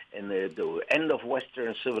and the end of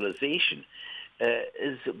Western civilization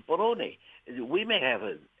is baloney. We may have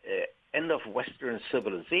an end of Western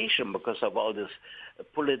civilization because of all this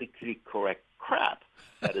politically correct crap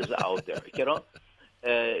that is out there.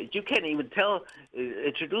 You can't even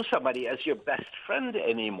introduce somebody as your best friend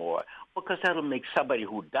anymore because that'll make somebody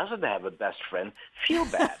who doesn't have a best friend feel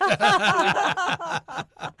bad. I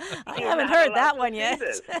haven't heard that one yet.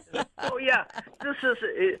 Oh, yeah.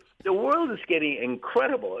 The world is getting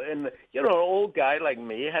incredible. And, an old guy like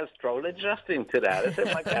me has trouble adjusting to that. I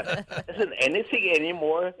said, my God, isn't anything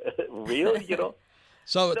anymore real,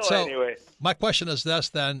 So anyway, my question is this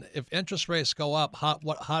then: if interest rates go up,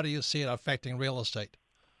 how do you see it affecting real estate?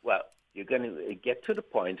 Well, you're going to get to the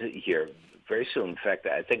point here very soon. In fact,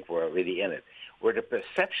 I think we're already in it, where the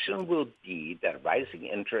perception will be that rising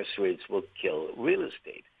interest rates will kill real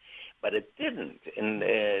estate. But it didn't in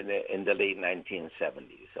the late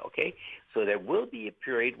 1970s, okay? So there will be a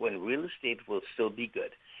period when real estate will still be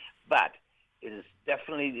good. But it is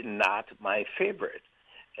definitely not my favorite.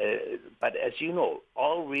 But as you know,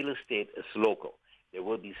 all real estate is local. There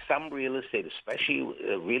will be some real estate, especially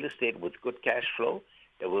real estate with good cash flow,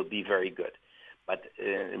 that will be very good. But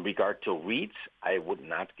in regard to REITs, I would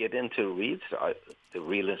not get into REITs, the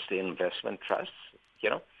real estate investment trusts,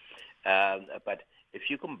 But if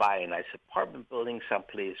you can buy a nice apartment building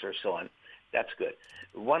someplace or so on, that's good.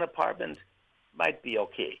 One apartment might be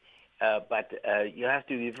okay, but you have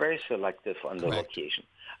to be very selective on the location.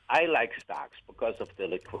 I like stocks because of the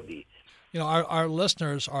liquidity. Our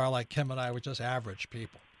listeners are like Kim and I, we're just average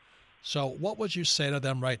people. So what would you say to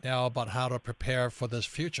them right now about how to prepare for this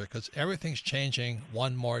future? Because everything's changing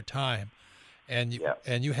one more time. And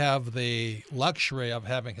you have the luxury of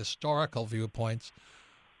having historical viewpoints.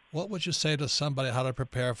 What would you say to somebody how to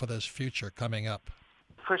prepare for this future coming up?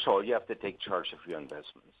 First of all, you have to take charge of your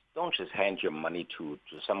investments. Don't just hand your money to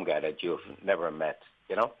some guy that you've never met,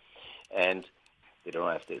 and they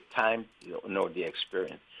don't have the time nor the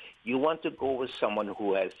experience. You want to go with someone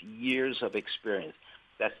who has years of experience.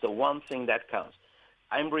 That's the one thing that counts.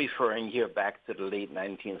 I'm referring here back to the late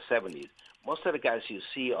 1970s. Most of the guys you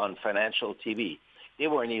see on financial TV, they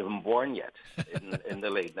weren't even born yet in the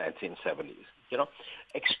late 1970s.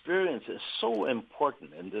 Experience is so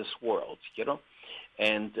important in this world,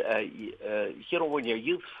 And, when you're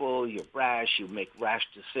youthful, you're brash, you make rash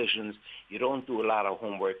decisions, you don't do a lot of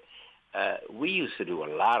homework. We used to do a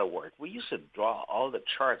lot of work. We used to draw all the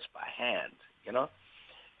charts by hand,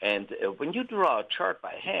 And when you draw a chart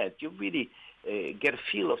by hand, you really get a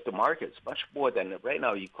feel of the markets much more than right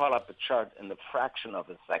now. You call up a chart in the fraction of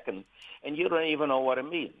a second, and you don't even know what it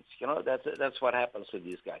means. That's what happens to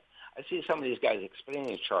these guys. I see some of these guys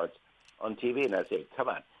explaining charts on TV, and I say, come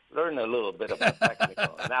on, learn a little bit about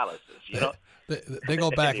technical analysis, They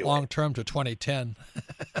go back long-term to 2010.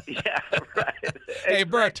 Yeah, right. Hey,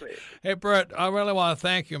 Exactly. Bert, I really want to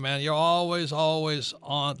thank you, man. You're always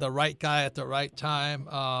on the right guy at the right time.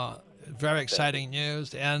 Very exciting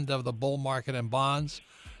news, the end of the bull market and bonds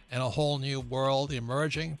and a whole new world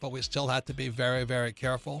emerging, but we still have to be very, very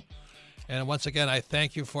careful. And once again, I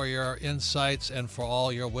thank you for your insights and for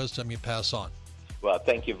all your wisdom you pass on. Well,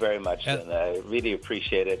 thank you very much, and I really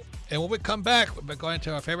appreciate it. And when we come back, we're going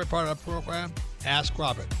to our favorite part of the program, Ask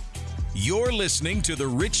Robert. You're listening to the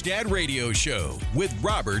Rich Dad Radio Show with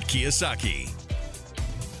Robert Kiyosaki.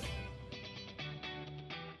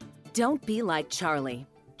 Don't be like Charlie.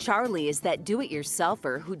 Charlie is that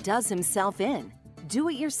do-it-yourselfer who does himself in.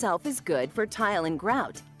 Do-it-yourself is good for tile and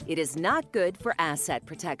grout. It is not good for asset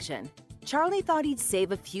protection. Charlie thought he'd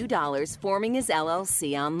save a few dollars forming his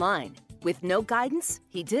LLC online. With no guidance,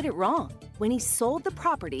 he did it wrong. When he sold the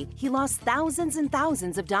property, he lost thousands and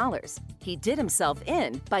thousands of dollars. He did himself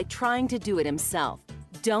in by trying to do it himself.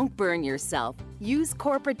 Don't burn yourself. Use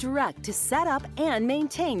Corporate Direct to set up and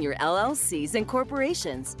maintain your LLCs and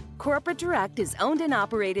corporations. Corporate Direct is owned and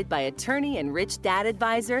operated by attorney and rich dad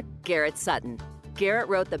advisor Garrett Sutton. Garrett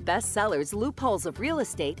wrote the bestsellers Loopholes of Real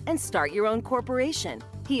Estate and Start Your Own Corporation.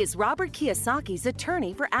 He is Robert Kiyosaki's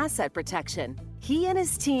attorney for asset protection. He and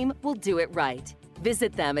his team will do it right.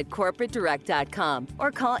 Visit them at corporatedirect.com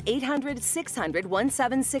or call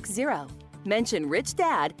 800-600-1760. Mention Rich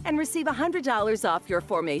Dad and receive $100 off your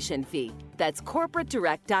formation fee. That's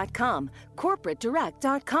corporatedirect.com.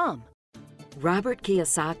 corporatedirect.com. Robert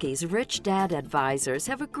Kiyosaki's Rich Dad Advisors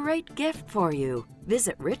have a great gift for you.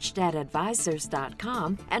 Visit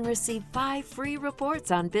richdadadvisors.com and receive 5 free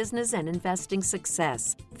reports on business and investing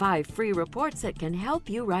success. 5 free reports that can help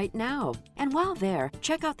you right now. And while there,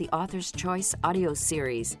 check out the Author's Choice audio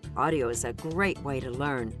series. Audio is a great way to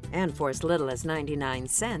learn. And for as little as 99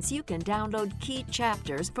 cents, you can download key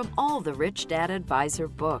chapters from all the Rich Dad Advisor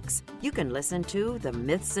books. You can listen to The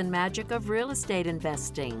Myths and Magic of Real Estate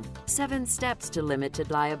Investing, 7 Steps to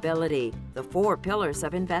Limited Liability, The 4 Pillars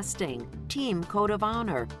of Investing, Team Code of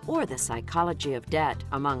Honor, or The Psychology of Debt,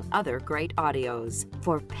 among other great audios.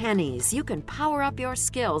 For pennies, you can power up your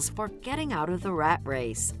skills for getting out of the rat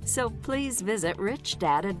race. So please visit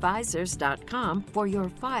richdadadvisors.com for your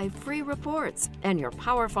 5 free reports and your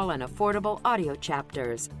powerful and affordable audio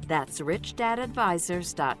chapters. That's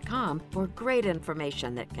richdadadvisors.com for great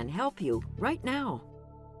information that can help you right now.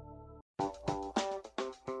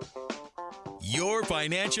 Your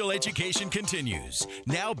financial education continues.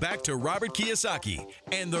 Now back to Robert Kiyosaki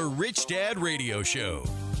and the Rich Dad Radio Show.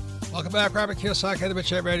 Welcome back, Robert Kiyosaki, the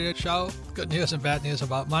Rich Dad Radio Show. Good news and bad news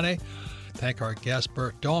about money. Thank our guest,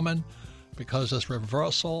 Bert Dohmen, because this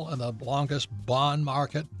reversal in the longest bond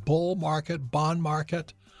market, bull market, bond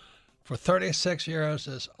market for 36 years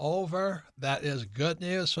is over. That is good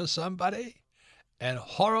news for somebody and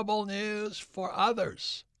horrible news for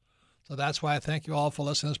others. So that's why I thank you all for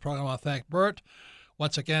listening to this program. I want to thank Bert.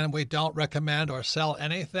 Once again, we don't recommend or sell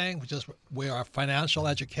anything. We are a financial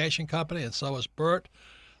education company, and so is Bert.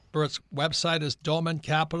 Bert's website is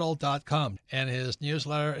dohmencapital.com, and his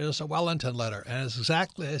newsletter is a Wellington letter. And it's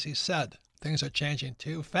exactly as he said. Things are changing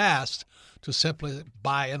too fast to simply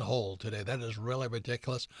buy and hold today. That is really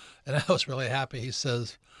ridiculous. And I was really happy. He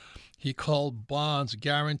says he called bonds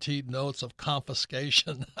guaranteed notes of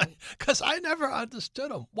confiscation, because I never understood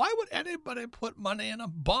them. Why would anybody put money in a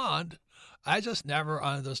bond? I just never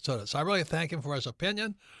understood it. So I really thank him for his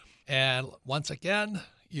opinion. And once again,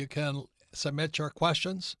 you can submit your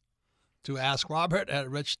questions to Ask Robert at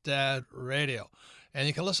Rich Dad Radio. And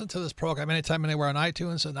you can listen to this program anytime, anywhere on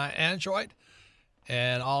iTunes and Android.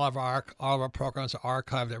 And all of our programs are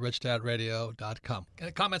archived at richdadradio.com.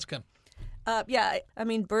 Any comments, Kim? Yeah, I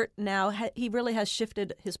mean, Bert now, he really has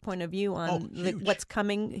shifted his point of view on what's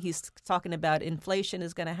coming. He's talking about inflation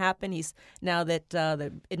is going to happen. He's now that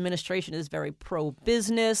the administration is very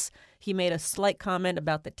pro-business. He made a slight comment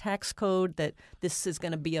about the tax code, that this is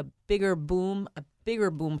going to be a bigger boom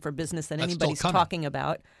for business than anybody's talking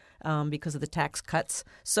about. Because of the tax cuts.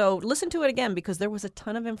 So listen to it again, because there was a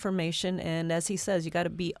ton of information. And as he says, you got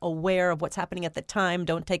to be aware of what's happening at the time.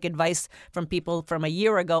 Don't take advice from people from a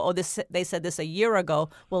year ago. They said this a year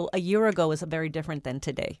ago. Well, a year ago is very different than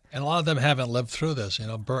today. And a lot of them haven't lived through this. You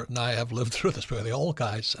know, Bert and I have lived through this. We're the old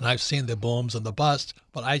guys, and I've seen the booms and the busts.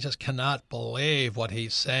 But I just cannot believe what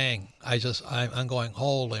he's saying. I'm going,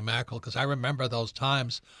 holy mackerel, because I remember those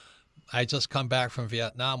times I just come back from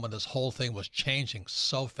Vietnam when this whole thing was changing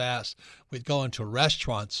so fast. We'd go into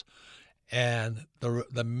restaurants, and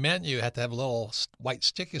the menu had to have little white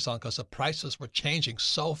stickies on because the prices were changing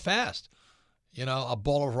so fast. You know, a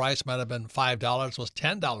bowl of rice might have been $5, was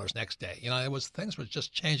 $10 next day. You know, things were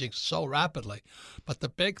just changing so rapidly. But the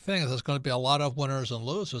big thing is there's going to be a lot of winners and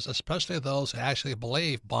losers, especially those who actually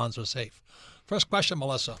believe bonds are safe. First question,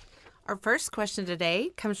 Melissa. Our first question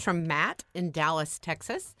today comes from Matt in Dallas,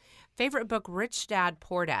 Texas. Favorite book, Rich Dad,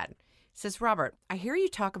 Poor Dad. Says, Robert, I hear you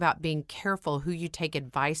talk about being careful who you take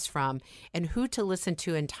advice from and who to listen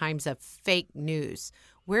to in times of fake news.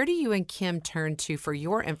 Where do you and Kim turn to for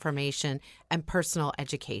your information and personal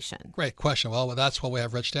education? Great question. Well, that's why we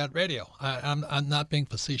have Rich Dad Radio. I'm not being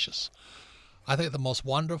facetious. I think the most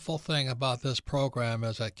wonderful thing about this program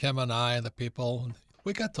is that Kim and I and the people,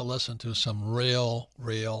 we get to listen to some real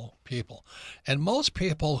people. And most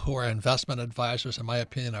people who are investment advisors, in my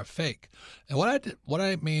opinion, are fake. And what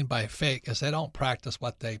I mean by fake is they don't practice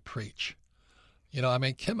what they preach. You know, I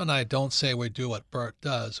mean, Kim and I don't say we do what Bert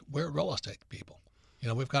does. We're real estate people. You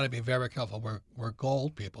know, we've got to be very careful. We're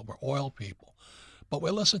gold people. We're oil people. But we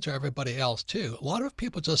listen to everybody else, too. A lot of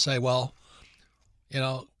people just say, well, you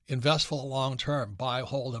know, invest for the long term, buy,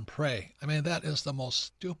 hold, and pray. I mean, that is the most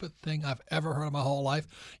stupid thing I've ever heard in my whole life.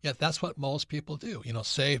 Yet that's what most people do. You know,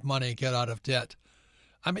 save money, get out of debt.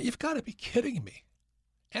 I mean, you've got to be kidding me.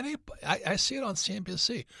 I see it on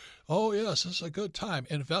CNBC. Oh, yes, this is a good time.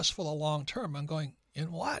 Invest for the long term. I'm going,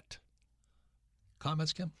 in what?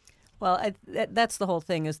 Comments, Kim? Well, that's the whole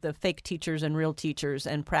thing, is the fake teachers and real teachers,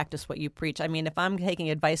 and practice what you preach. I mean, if I'm taking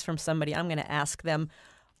advice from somebody, I'm going to ask them,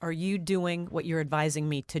 are you doing what you're advising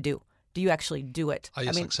me to do? Do you actually do it? Are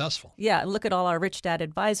you successful? Yeah, look at all our Rich Dad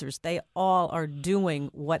advisors. They all are doing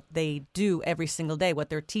what they do every single day, what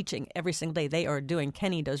they're teaching every single day. They are doing.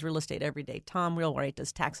 Kenny does real estate every day. Tom Wheelwright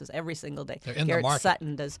does taxes every single day. They're in Garrett the market.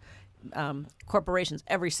 Sutton does corporations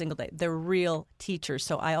every single day. They're real teachers.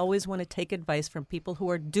 So I always want to take advice from people who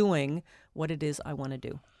are doing what it is I want to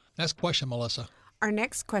do. Next question, Melissa. Our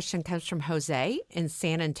next question comes from Jose in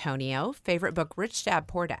San Antonio. Favorite book, Rich Dad,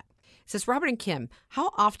 Poor Dad. It says, Robert and Kim,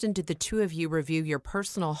 how often do the two of you review your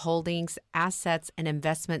personal holdings, assets, and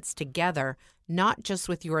investments together, not just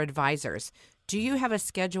with your advisors? Do you have a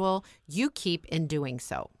schedule you keep in doing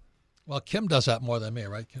so? Well, Kim does that more than me,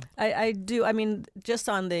 right, Kim? I do. I mean, just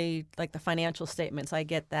on the financial statements, I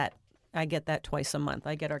get that twice a month.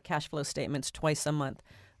 I get our cash flow statements twice a month.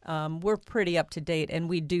 We're pretty up to date, and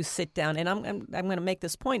we do sit down. And I'm going to make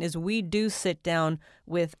this point: is we do sit down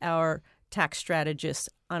with our tax strategists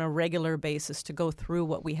on a regular basis to go through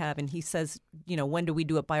what we have. And he says, you know, when do we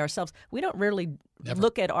do it by ourselves? We don't really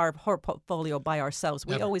look at our portfolio by ourselves.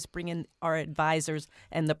 We always bring in our advisors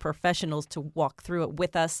and the professionals to walk through it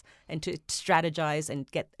with us and to strategize and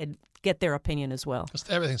get their opinion as well.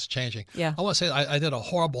 Everything's changing. Yeah. I want to say I did a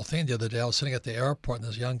horrible thing the other day. I was sitting at the airport, and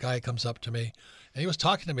this young guy comes up to me, and he was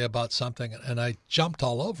talking to me about something, and I jumped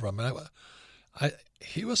all over him. And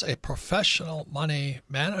he was a professional money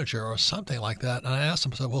manager or something like that. And I asked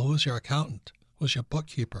him, I said, well, who's your accountant? Who's your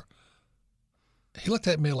bookkeeper? He looked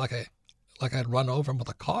at me like I'd run over him with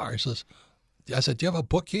a car. He says, I said, do you have a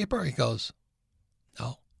bookkeeper? He goes,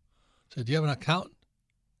 no. I said, do you have an accountant?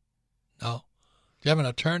 No. Do you have an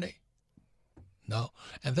attorney? No.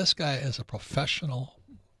 And this guy is a professional,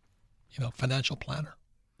 financial planner.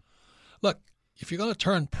 Look, if you're going to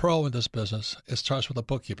turn pro in this business, it starts with a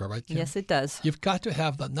bookkeeper, right, Kim? Yes, it does. You've got to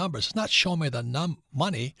have the numbers. It's not show me the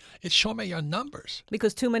money. It's show me your numbers.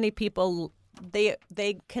 Because too many people, they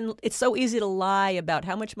can. It's so easy to lie about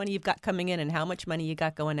how much money you've got coming in and how much money you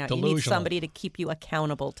got going out. Delusional. You need somebody to keep you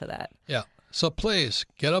accountable to that. Yeah. So please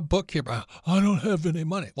get a bookkeeper. I don't have any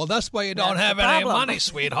money. Well, that's why you don't have any money,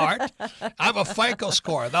 sweetheart. I have a FICO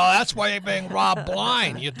score. No, that's why you're being robbed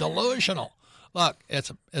blind. You're delusional. Look,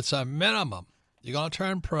 it's a minimum. You're going to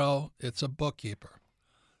turn pro, it's a bookkeeper,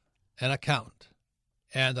 an accountant,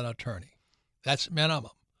 and an attorney. That's minimum.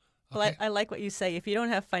 Okay? Well, I like what you say. If you don't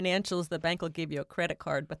have financials, the bank will give you a credit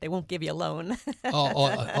card, but they won't give you a loan.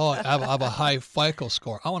 I have a high FICO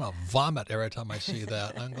score. I want to vomit every time I see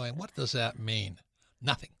that. I'm going, what does that mean?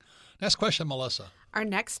 Nothing. Next question, Melissa. Our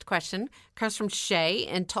next question comes from Shay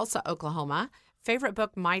in Tulsa, Oklahoma. Favorite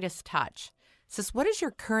book, Midas Touch. Says, what is your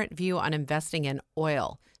current view on investing in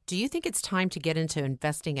oil? Do you think it's time to get into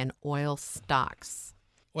investing in oil stocks?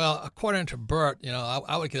 Well, according to Bert,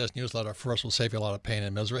 I would get his newsletter first. Will save you a lot of pain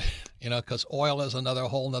and misery, because oil is another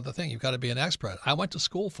whole other thing. You've got to be an expert. I went to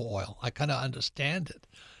school for oil. I kind of understand it.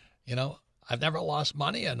 I've never lost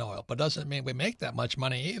money in oil, but doesn't mean we make that much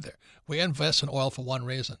money either. We invest in oil for one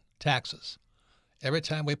reason, taxes. Every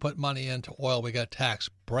time we put money into oil, we get tax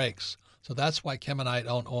breaks. So that's why Kim and I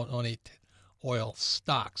don't own any oil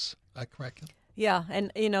stocks. Is that correct? Yeah,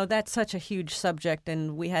 and that's such a huge subject,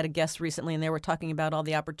 and we had a guest recently, and they were talking about all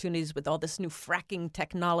the opportunities with all this new fracking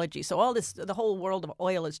technology. So the whole world of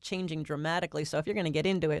oil is changing dramatically. So if you're going to get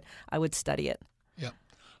into it, I would study it. Yeah,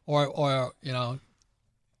 or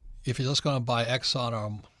if you're just going to buy Exxon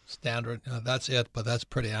or Standard, that's it. But that's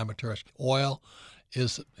pretty amateurish. Oil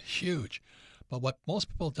is huge, but what most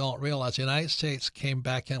people don't realize, the United States came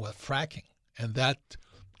back in with fracking, and that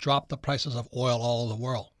dropped the prices of oil all over the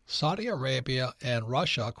world. Saudi Arabia and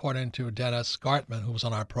Russia, according to Dennis Gartman, who was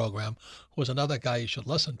on our program, who was another guy you should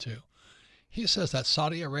listen to, he says that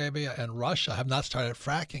Saudi Arabia and Russia have not started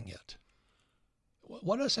fracking yet.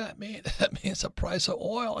 What does that mean? That means the price of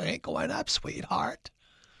oil ain't going up, sweetheart.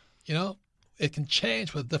 It can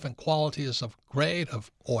change with different qualities of grade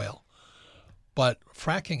of oil, but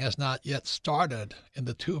fracking has not yet started in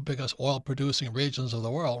the two biggest oil-producing regions of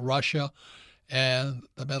the world, Russia and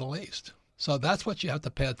the Middle East. So that's what you have to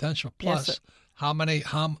pay attention. Plus,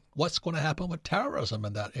 what's going to happen with terrorism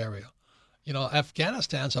in that area?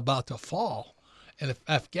 Afghanistan's about to fall. And if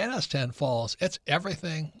Afghanistan falls, it's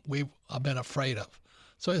everything we've been afraid of.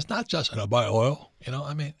 So it's not just buy oil.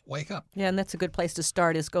 Wake up. Yeah, and that's a good place to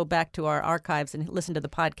start is go back to our archives and listen to the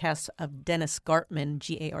podcast of Dennis Gartman,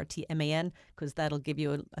 Gartman, because that'll give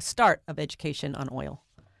you a start of education on oil.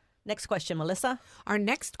 Next question, Melissa. Our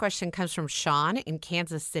next question comes from Sean in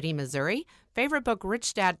Kansas City, Missouri. Favorite book,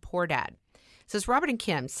 Rich Dad, Poor Dad. Says, Robert and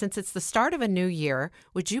Kim, since it's the start of a new year,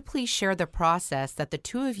 would you please share the process that the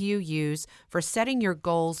two of you use for setting your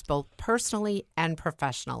goals both personally and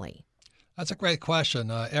professionally? That's a great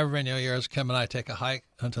question. Every New Year's, Kim and I take a hike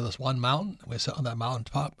into this one mountain. We sit on that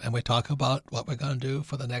mountaintop and we talk about what we're going to do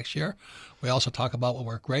for the next year. We also talk about what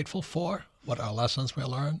we're grateful for, what our lessons we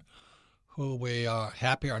learned, who we are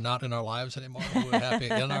happy are not in our lives anymore, who are happy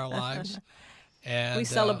in our lives. And we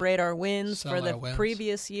celebrate our wins for the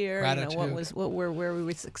previous year. Gratitude. Where we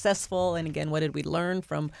were successful, and again, what did we learn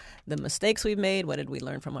from the mistakes we've made? What did we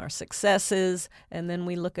learn from our successes? And then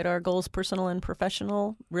we look at our goals, personal and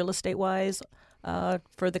professional, real estate wise,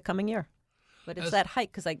 for the coming year. But it's that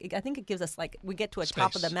hike because I think it gives us we get to a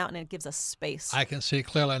top of the mountain and it gives us space. I can see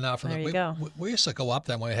clearly now. There you go. We used to go up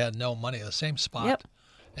there when we had no money, the same spot. Yep.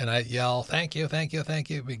 And I'd yell, thank you, thank you, thank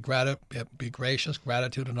you. Be gracious,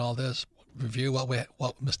 gratitude and all this. Review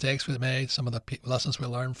what mistakes we made, some of the lessons we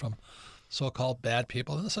learned from so-called bad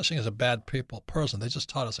people. There's no such thing as a bad person. They just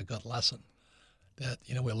taught us a good lesson that,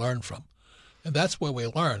 we learned from. And that's where we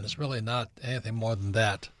learn. It's really not anything more than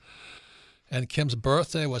that. And Kim's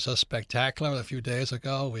birthday was just spectacular. A few days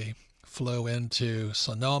ago, we flew into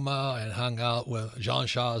Sonoma and hung out with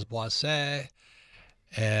Jean-Charles Boisset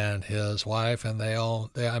and his wife, and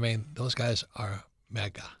those guys are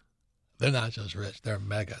mega. They're not just rich, they're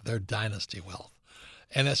mega. They're dynasty wealth.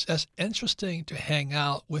 And it's interesting to hang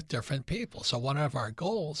out with different people. So one of our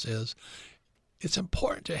goals is it's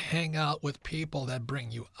important to hang out with people that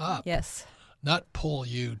bring you up. Yes. Not pull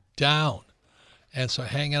you down. And so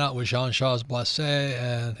hanging out with Jean-Charles Boisset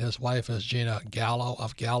and his wife is Gina Gallo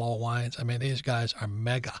of Gallo Wines. These guys are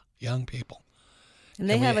mega young people. And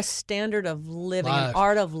they have a standard of living, an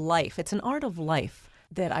art of life. It's an art of life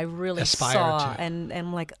that I really saw, and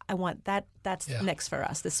I'm like, I want that. That's next for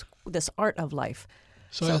us. This art of life.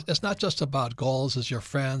 So it's not just about goals. It's your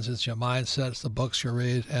friends. It's your mindset. It's the books you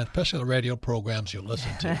read, and especially the radio programs you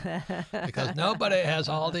listen to, because nobody has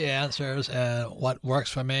all the answers, and what works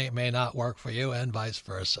for me may not work for you, and vice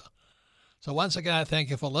versa. So once again, I thank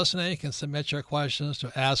you for listening. You can submit your questions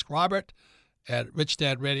to Ask Robert at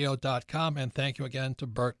richdadradio.com, and thank you again to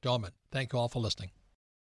Bert Dohmen. Thank you all for listening.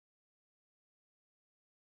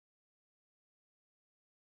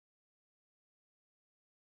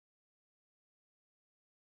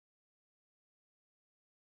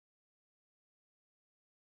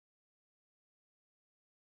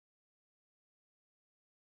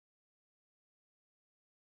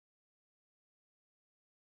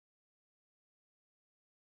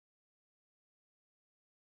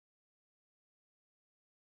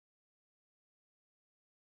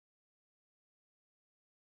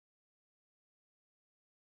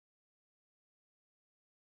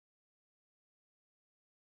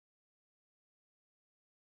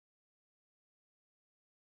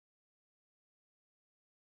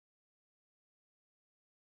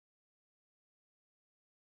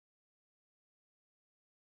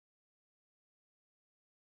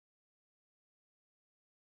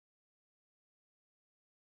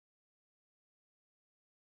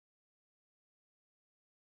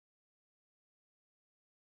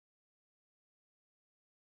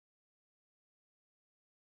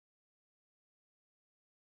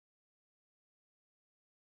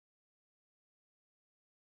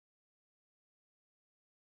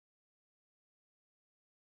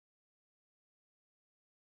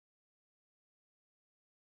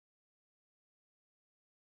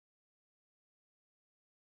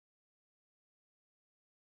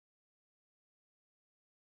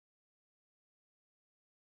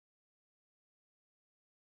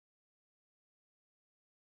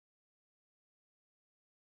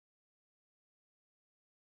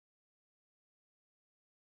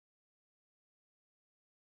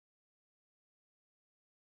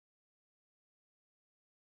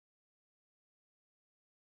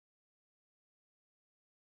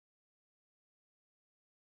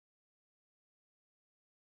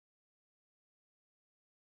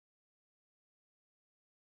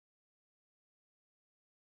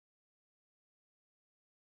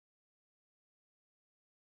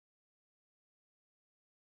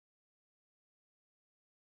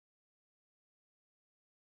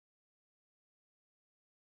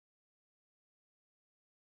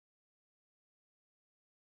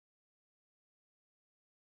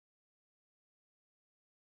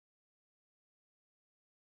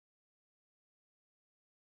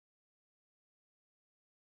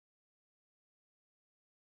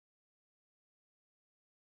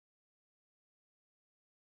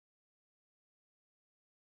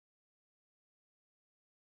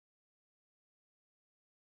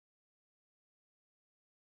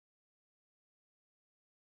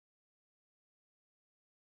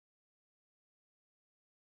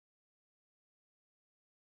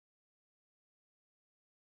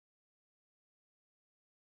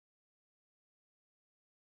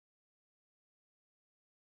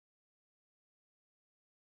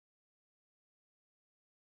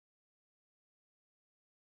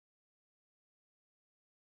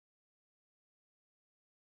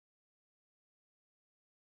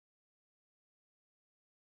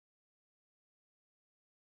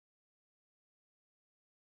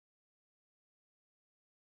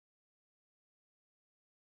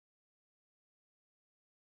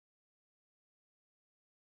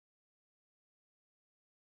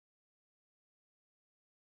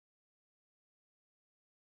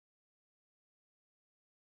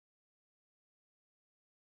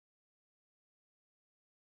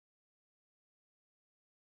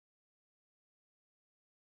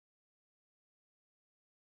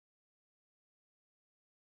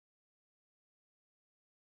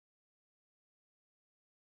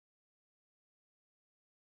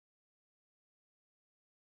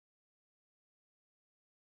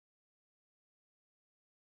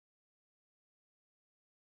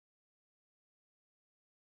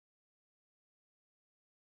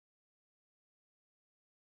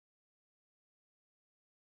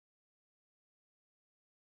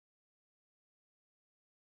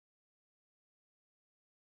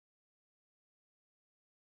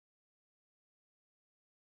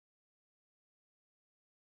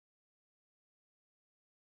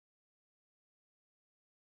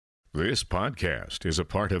 This podcast is a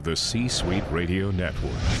part of the C-Suite Radio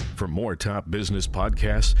Network. For more top business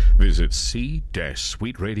podcasts, visit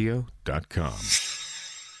c-suiteradio.com.